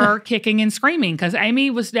drug her kicking and screaming because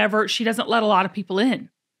Amy she doesn't let a lot of people in.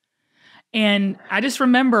 And I just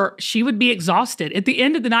remember she would be exhausted at the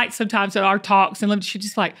end of the night sometimes at our talks. And she'd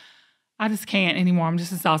just like, I just can't anymore. I'm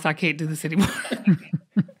just exhausted. I can't do this anymore.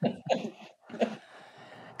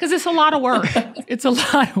 Because it's a lot of work. It's a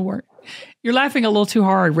lot of work. You're laughing a little too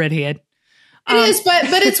hard, redhead. It is, but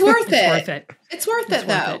it's worth it. It's worth it. It's worth it,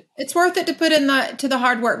 though. It's worth it to put in the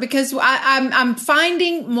hard work because I'm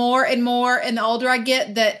finding more and more, and the older I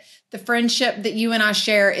get, that the friendship that you and I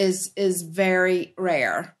share is very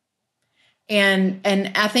rare. And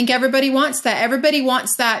I think everybody wants that. Everybody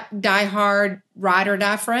wants that diehard ride or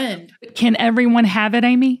die friend. Can everyone have it,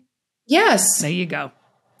 Amy? Yes. There you go.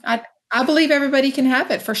 I believe everybody can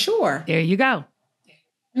have it for sure. There you go.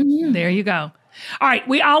 Mm-hmm. There you go. All right.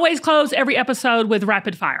 We always close every episode with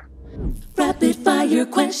rapid fire. Rapid fire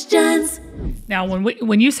questions. Now,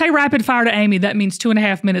 when you say rapid fire to Amy, that means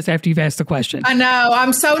 2.5 minutes after you've asked the question. I know.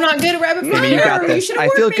 I'm so not good at rapid fire. Amy, you got this. I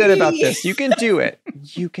feel good about this. You can do it.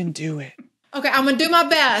 You can do it. Okay, I'm going to do my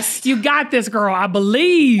best. You got this, girl. I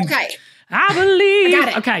believe. Okay. I believe. I got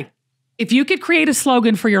it. Okay. If you could create a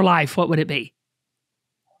slogan for your life, what would it be?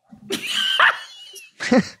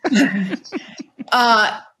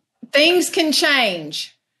 Things can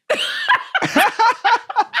change.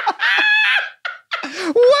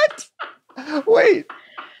 What? Wait.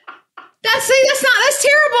 That's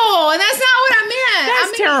terrible. And that's not what I meant.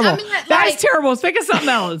 That's terrible. That's terrible. Think of something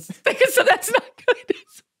else. That's not good.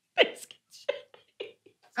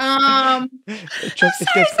 It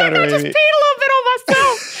gets better, I just peed a little bit on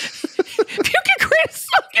myself. If you could create a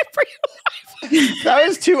slogan for your life. That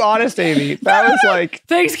was too honest, Amy. That was like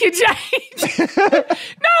things can change. No,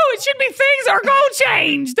 it should be things are going to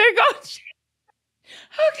change. They're going to change.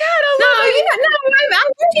 Oh God! I'm working with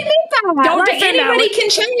that. Don't defend anybody can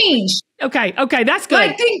change. Okay, that's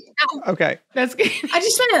good. Okay, that's good. I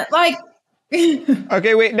just meant like.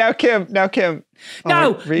 Okay, wait. Now Kim.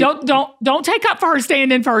 No, don't take up for her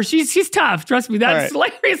staying in first. She's tough. Trust me. That's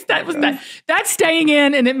hilarious. That's staying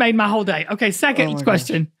in, and it made my whole day. Okay, second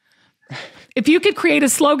question. If you could create a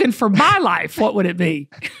slogan for my life, what would it be?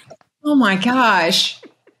 Oh my gosh!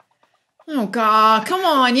 Oh God! Come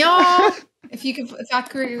on, y'all. If I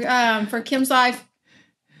could for Kim's life,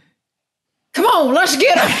 come on, let's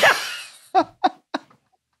get her. All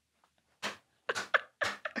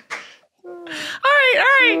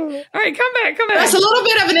right. Come back. That's a little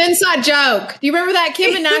bit of an inside joke. Do you remember that,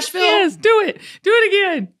 Kim, in Nashville? Yes, do it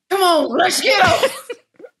again. Come on, let's get her.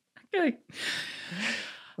 Okay.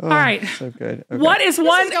 All right. So good. Okay. What is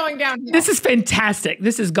one? This is going downhill. This is fantastic.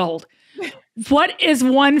 This is gold. What is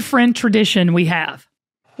one friend tradition we have?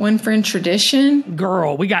 One friend tradition?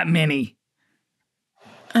 Girl, we got many.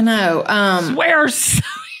 I know. Swear.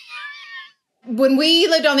 When we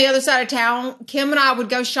lived on the other side of town, Kim and I would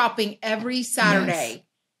go shopping every Saturday. Yes.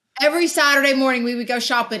 Every Saturday morning we would go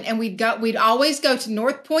shopping, and we'd always go to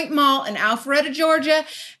North Point Mall in Alpharetta, Georgia,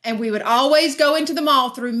 and we would always go into the mall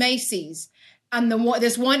through Macy's. And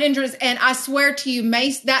this one entrance, and I swear to you,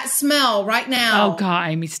 that smell right now. Oh God,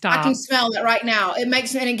 Amy, stop! I can smell it right now.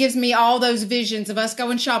 It gives me all those visions of us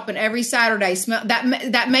going shopping every Saturday. Smell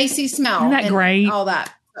that Macy's smell. Isn't that great? All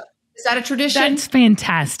that. Is that a tradition? That's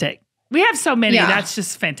fantastic. We have so many. Yeah. That's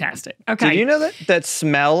just fantastic. Okay. Did you know that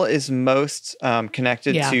smell is most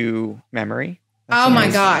connected to memory? That's my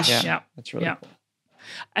gosh! Yeah, that's really cool.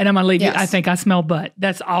 And I'm gonna leave you. I think I smell butt.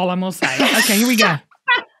 That's all I'm gonna say. Okay, here we go.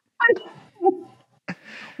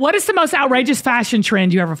 What is the most outrageous fashion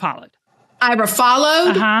trend you ever followed? I ever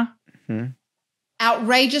followed? Uh-huh. Mm-hmm.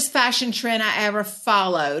 Outrageous fashion trend I ever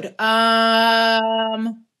followed.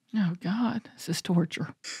 Oh God, this is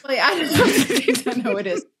torture. I don't know it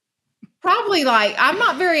is. Probably I'm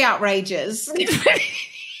not very outrageous.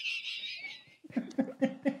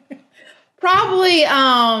 Probably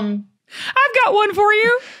I've got one for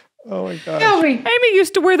you. Oh my God. Amy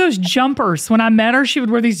used to wear those jumpers. When I met her, she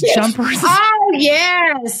would wear these jumpers. Oh,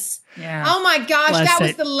 yes. Yeah. Oh my gosh, Bless that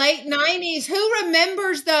was it. the late 90s. Who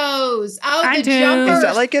remembers those? Oh, I the do. jumpers. Is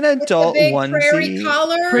that like an adult with the big onesie? prairie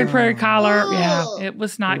collar? Prairie collar. Oh. Yeah, it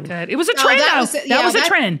was not good. It was a No, trend, that though. was- That yeah, was a that-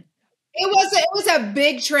 trend. It was a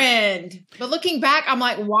big trend. But looking back, I'm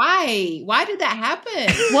like, why? Why did that happen?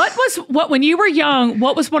 When you were young,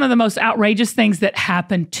 what was one of the most outrageous things that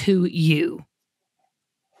happened to you?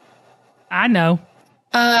 I know.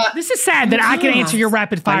 This is sad that I can answer your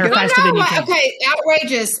rapid fire faster than you can. Okay,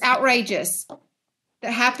 outrageous.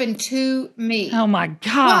 That happened to me. Oh my God.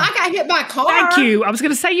 Well, I got hit by a car. Thank you. I was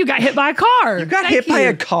going to say you got hit by a car. You got hit by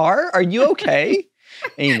a car? Are you okay,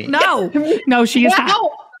 Amy? No, she is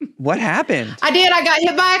not. What happened? I did. I got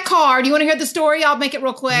hit by a car. Do you want to hear the story? I'll make it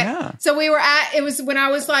real quick. Yeah. So it was when I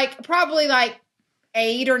was probably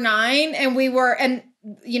 8 or 9, and we lived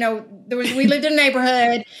in a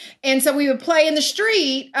neighborhood, and so we would play in the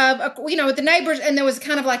street with the neighbors, and there was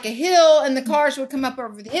kind of like a hill, and the cars would come up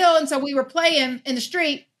over the hill, and so we were playing in the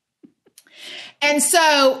street, and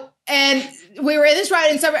we were in this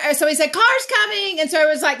ride, and so he said, "Cars coming," and so it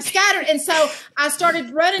was scattered, and so I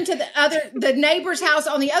started running to the neighbor's house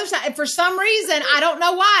on the other side, and for some reason, I don't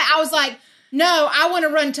know why, I was like, "No, I want to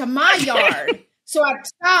run to my yard." So I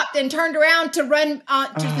stopped and turned around to run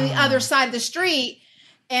to the other side of the street,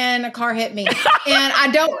 and a car hit me. And I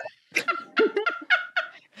don't.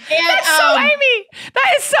 That's so Amy.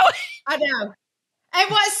 That is so. I know. And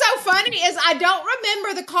what's so funny is I don't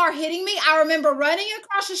remember the car hitting me. I remember running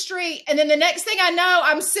across the street, and then the next thing I know,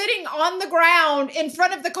 I'm sitting on the ground in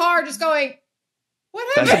front of the car, just going, "What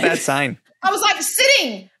happened?" That's a bad sign. I was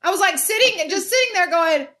sitting and just sitting there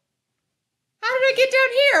going, "How did I get down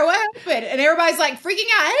here? What happened?" And everybody's freaking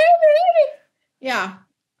out. Yeah.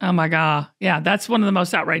 Oh my God. Yeah, that's one of the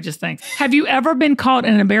most outrageous things. Have you ever been caught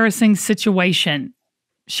in an embarrassing situation?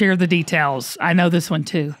 Share the details. I know this one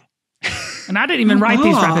too. And I didn't even write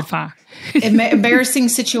these rapid fire. Embarrassing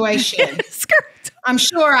situation. I'm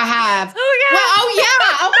sure I have. Oh yeah. Well, oh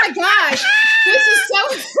yeah. Oh my gosh. This is so.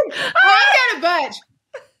 I've got a bunch.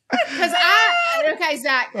 Because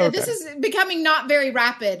Zach, this is becoming not very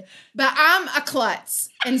rapid, but I'm a klutz,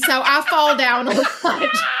 and so I fall down a lot.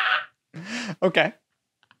 Okay.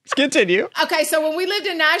 Let's continue. Okay, so when we lived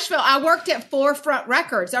in Nashville, I worked at Forefront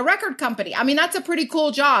Records, a record company. I mean, that's a pretty cool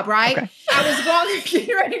job, right? Okay. I was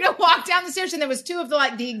getting ready to walk down the stairs, and there was two of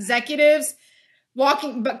the executives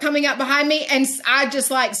coming up behind me, and I just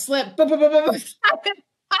slipped all the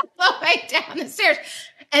way down the stairs.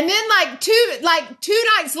 And then two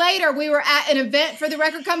nights later, we were at an event for the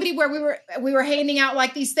record company where we were handing out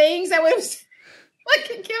these things that was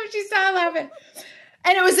Kim, she started laughing.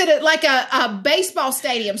 And it was at a baseball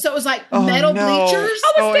stadium. So it was metal bleachers.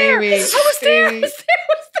 I was there. Amy. I was there.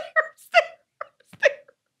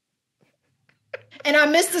 And I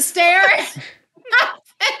missed the stair. I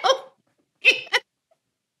fell again.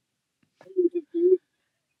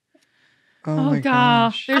 Oh my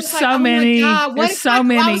gosh. There's so many. There's so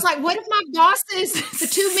many. I was like, what if my bosses, the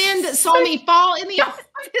two men that saw me fall in the office,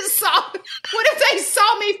 what if they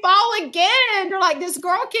saw me fall again? They're like, this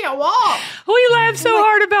girl can't walk. We laughed so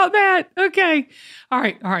hard about that. Okay. All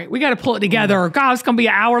right. We got to pull it together. God, it's going to be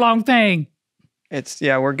an hour-long thing.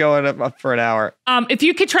 We're going up for an hour. If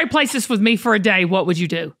you could trade places with me for a day, what would you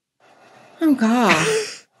do? Oh, God.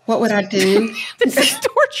 What would I do? This is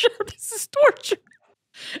torture.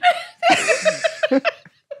 I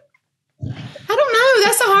don't know.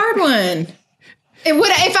 That's a hard one.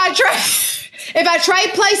 If I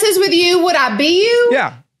trade places with you, would I be you?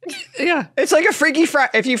 Yeah. It's like a Freaky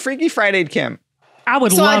Friday. If you Freaky Friday'd Kim, I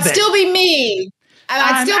would love it. So I'd still be me.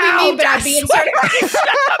 I'd still be me, but I'd be in certain.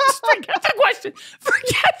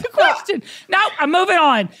 Forget the question. No, I'm moving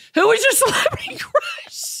on. Who is your celebrity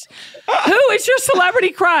crush? Who is your celebrity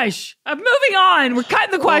crush? I'm moving on. We're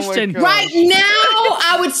cutting the question. Right now,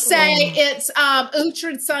 I would say it's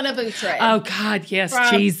Uhtred, son of Uhtred. Oh God, yes,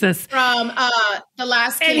 Jesus. From The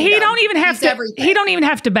Last Kingdom. And he don't even have to. Everything. He don't even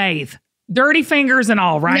have to bathe. Dirty fingers and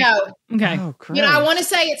all, right? No. Okay. Oh, I want to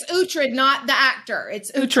say it's Uhtred, not the actor. It's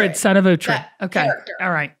Uhtred, son of Uhtred. Okay. Character.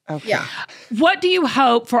 All right. Okay. Yeah. What do you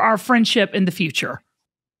hope for our friendship in the future?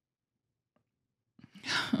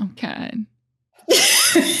 Okay.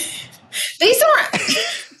 These aren't.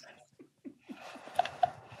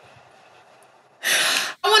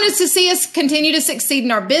 I want us to see us continue to succeed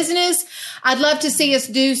in our business. I'd love to see us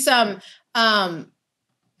do some, not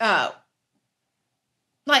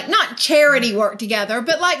charity work together,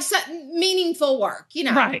 but meaningful work.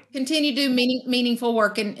 Right. Continue to do meaningful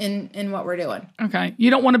work in what we're doing. Okay. You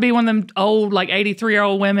don't want to be one of them old,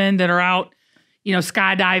 83-year-old women that are out,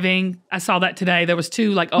 skydiving. I saw that today. There was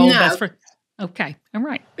two best friends. Okay. All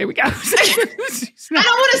right. There we go. I don't want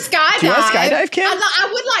to skydive. Do you want to skydive, Kim? I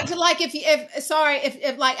would like to,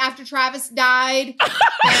 if after Travis died,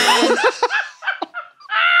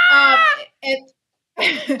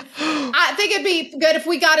 I think it'd be good if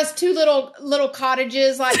we got us two little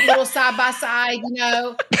cottages, little side by side,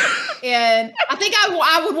 and I think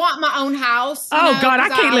I would want my own house. Oh God, I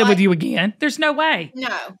can't live with you again. There's no way.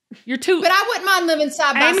 No, you're too. But I wouldn't mind living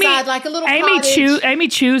side by side, like a little cottage. Amy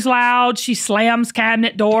chews loud. She slams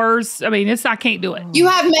cabinet doors. I mean, I can't do it. You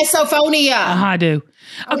have misophonia. I do.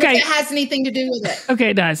 Okay, if it has anything to do with it. Okay,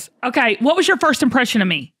 it does. Okay, what was your first impression of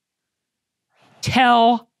me?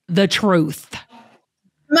 Tell the truth.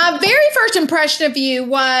 My very first impression of you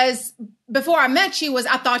was, before I met you, was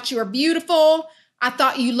I thought you were beautiful. I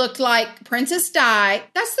thought you looked like Princess Di.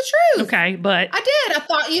 That's the truth. Okay, but I did. I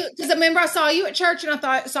thought you, because I remember I saw you at church and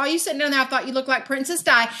saw you sitting down there. I thought you looked like Princess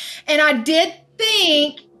Di. And I did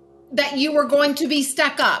think that you were going to be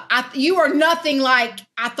stuck up. You are nothing like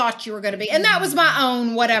I thought you were going to be. And that was my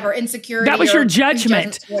own insecurity. That was your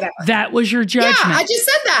judgment. That was your judgment. Yeah, I just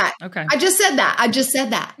said that. Okay. I just said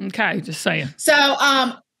that. Okay, just saying. So,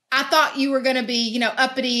 I thought you were going to be,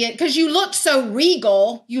 uppity, because you looked so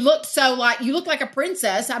regal. You looked like a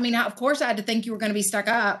princess. I mean, of course I had to think you were going to be stuck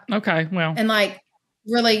up. Okay, well. And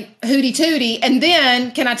really hooty tooty. And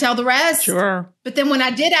then, can I tell the rest? Sure. But then when I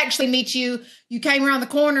did actually meet you, you came around the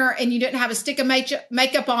corner and you didn't have a stick of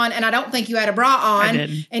makeup on. And I don't think you had a bra on. I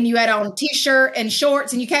didn't. And you had on a t-shirt and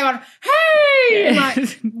shorts, and you came on, hey, and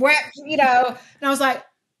and I was like,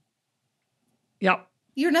 yep.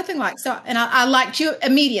 You're nothing like so. And I liked you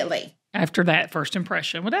immediately. After that first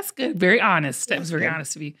impression. Well, that's good. Very honest. That was very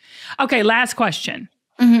honest of you. Okay, last question.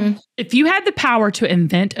 Mm-hmm. If you had the power to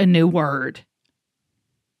invent a new word,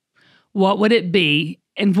 what would it be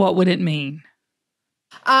and what would it mean?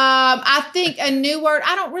 I think a new word.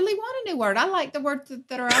 I don't really want a new word. I like the words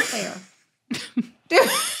that are out there.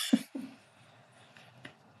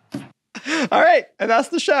 All right. And that's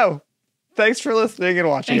the show. Thanks for listening and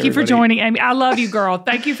watching. Thank you for joining, Amy. I love you, girl.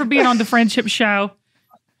 Thank you for being on the Friendship Show.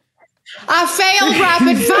 I failed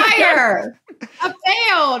rapid fire. I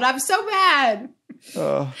failed. I'm so bad.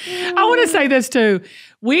 I want to say this too.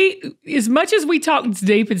 As much as we talk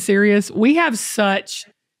deep and serious, we have such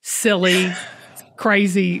silly,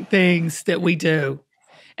 crazy things that we do.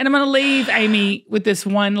 And I'm going to leave Amy with this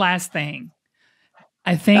one last thing.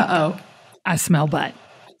 I think I smell butt.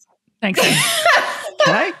 Thanks, Amy.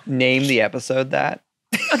 Can I name the episode that?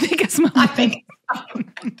 I think I smell.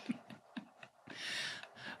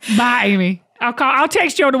 Bye, Amy. I'll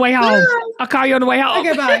text you on the way home. Bye. I'll call you on the way home.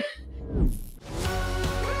 Okay, bye.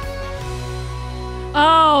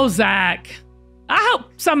 Oh, Zach. I hope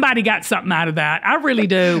somebody got something out of that. I really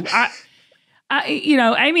do.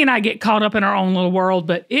 Amy and I get caught up in our own little world,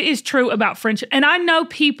 but it is true about friendship. And I know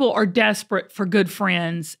people are desperate for good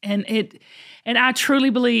friends, and I truly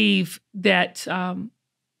believe that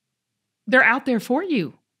they're out there for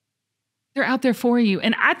you. They're out there for you.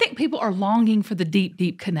 And I think people are longing for the deep,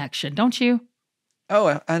 deep connection. Don't you?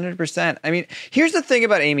 Oh, 100%. I mean, here's the thing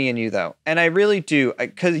about Amy and you, though. And I really do,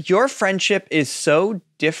 because your friendship is so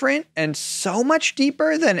different and so much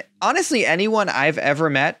deeper than, honestly, anyone I've ever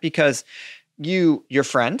met, because you're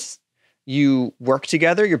friends. You work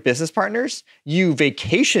together. You're business partners. You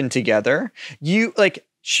vacation together.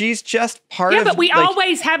 She's just part of. Yeah, but we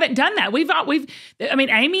always haven't done that.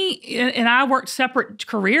 Amy and I worked separate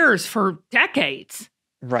careers for decades.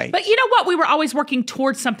 Right. But you know what? We were always working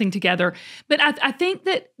towards something together. But I think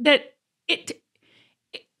that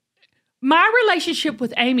my relationship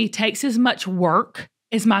with Amy takes as much work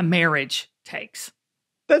as my marriage takes.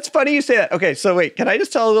 That's funny you say that. Okay, so wait, can I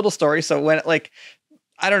just tell a little story? So when,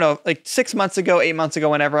 I don't know, 6 months ago, 8 months ago,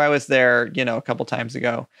 whenever I was there, a couple times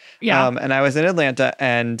ago. Yeah. And I was in Atlanta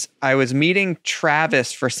and I was meeting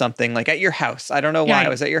Travis for something, at your house. I don't know why I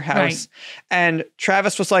was at your house. Right. And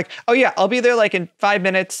Travis was like, oh yeah, I'll be there in 5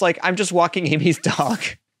 minutes. I'm just walking Amy's dog.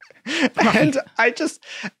 Right.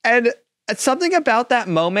 And something about that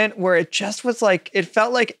moment where it just was it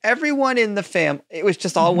felt like everyone in the family, it was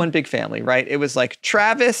just all one big family, right? It was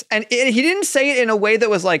Travis, and he didn't say it in a way that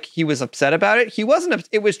was he was upset about it. He wasn't,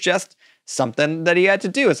 it was just something that he had to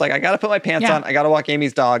do. It's I got to put my pants on. I got to walk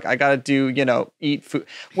Amy's dog. I got to do, eat food,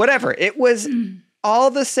 whatever. It was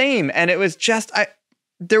all the same. And it was just,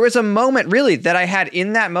 there was a moment really that I had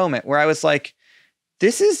in that moment where I was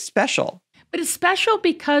this is special. But it's special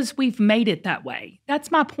because we've made it that way.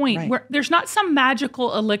 That's my point. Right. There's not some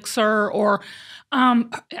magical elixir or I'm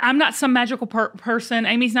not some magical person.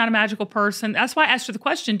 Amy's not a magical person. That's why I asked her the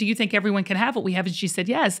question, do you think everyone can have what we have? And she said,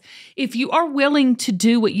 yes. If you are willing to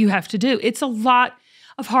do what you have to do, it's a lot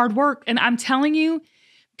of hard work. And I'm telling you,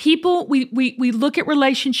 people, we look at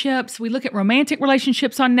relationships, we look at romantic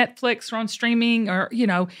relationships on Netflix or on streaming or,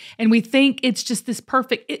 and we think it's just this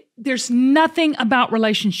perfect, there's nothing about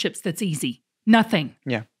relationships that's easy. Nothing.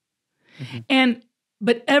 Yeah.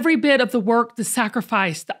 But every bit of the work, the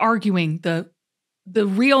sacrifice, the arguing, the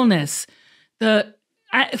realness, the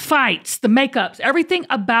fights, the makeups, everything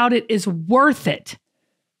about it is worth it.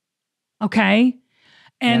 Okay?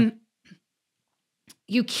 And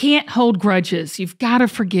you can't hold grudges. You've got to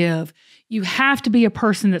forgive. You have to be a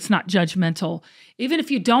person that's not judgmental. Even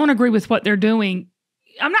if you don't agree with what they're doing,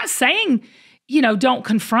 I'm not saying, don't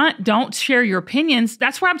confront, don't share your opinions.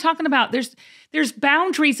 That's what I'm talking about. There's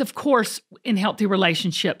boundaries, of course, in healthy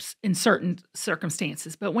relationships in certain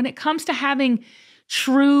circumstances. But when it comes to having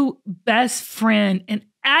true best friend, and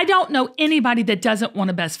I don't know anybody that doesn't want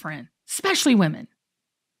a best friend, especially women,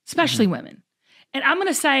 women. And I'm going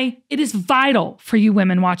to say it is vital for you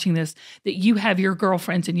women watching this that you have your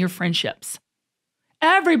girlfriends and your friendships.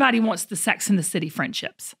 Everybody wants the Sex and the City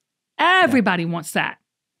friendships. Everybody wants that.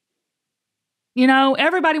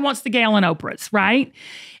 Everybody wants the Gail and Oprahs, right?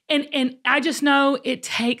 And I just know it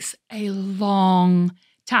takes a long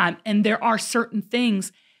time. And there are certain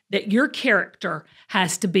things that your character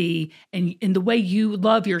has to be, and in the way you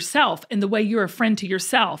love yourself, and the way you're a friend to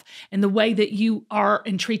yourself, and the way that you are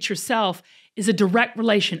and treat yourself is a direct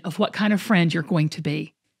relation of what kind of friend you're going to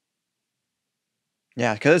be.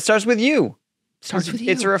 Yeah, because it starts with you.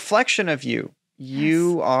 It's a reflection of you. Yes.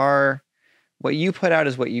 You are, what you put out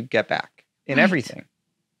is what you get back in everything.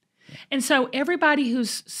 And so everybody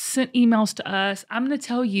who's sent emails to us, I'm going to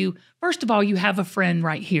tell you, first of all, you have a friend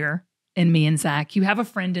right here in me and Zach. You have a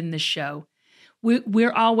friend in this show.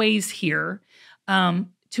 We're always here to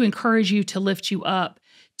encourage you, to lift you up,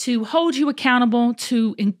 to hold you accountable,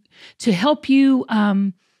 to help you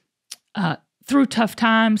through tough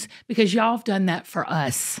times, because y'all have done that for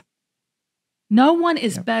us. No one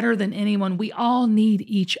is better than anyone. We all need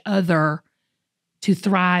each other to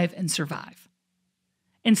thrive and survive.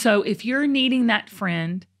 And so if you're needing that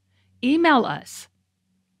friend, email us,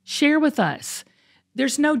 share with us.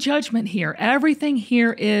 There's no judgment here. Everything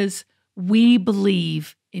here is we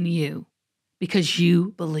believe in you because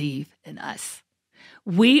you believe in us.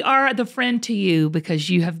 We are the friend to you because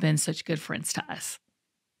you have been such good friends to us.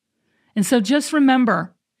 And so just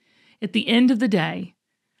remember, at the end of the day,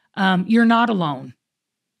 you're not alone.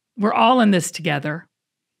 We're all in this together.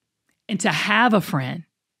 And to have a friend,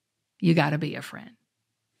 you got to be a friend.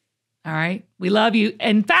 All right? We love you.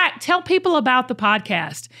 In fact, tell people about the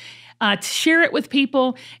podcast. Share it with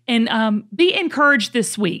people and be encouraged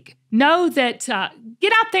this week. Know that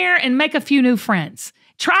get out there and make a few new friends.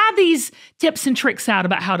 Try these tips and tricks out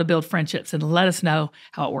about how to build friendships and let us know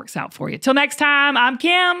how it works out for you. Till next time, I'm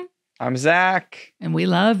Kim. I'm Zach. And we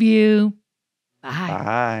love you. Bye.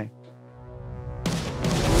 Bye.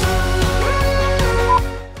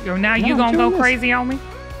 Now you gonna go crazy on me?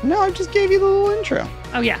 No, I just gave you the little intro.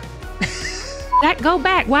 Oh, yeah. Go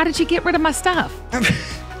back. Why did you get rid of my stuff?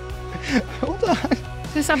 Hold on.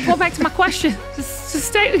 I'm going back to my question. Just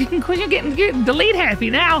stay. You're getting delete happy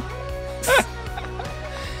now.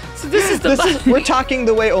 So we're talking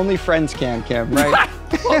the way only friends can, Kim, right?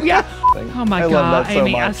 Well, yeah. Oh my God,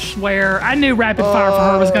 Amy, I swear. I knew rapid fire for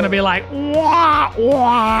her was going to be like, wah,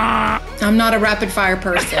 wah. I'm not a rapid fire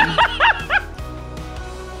person.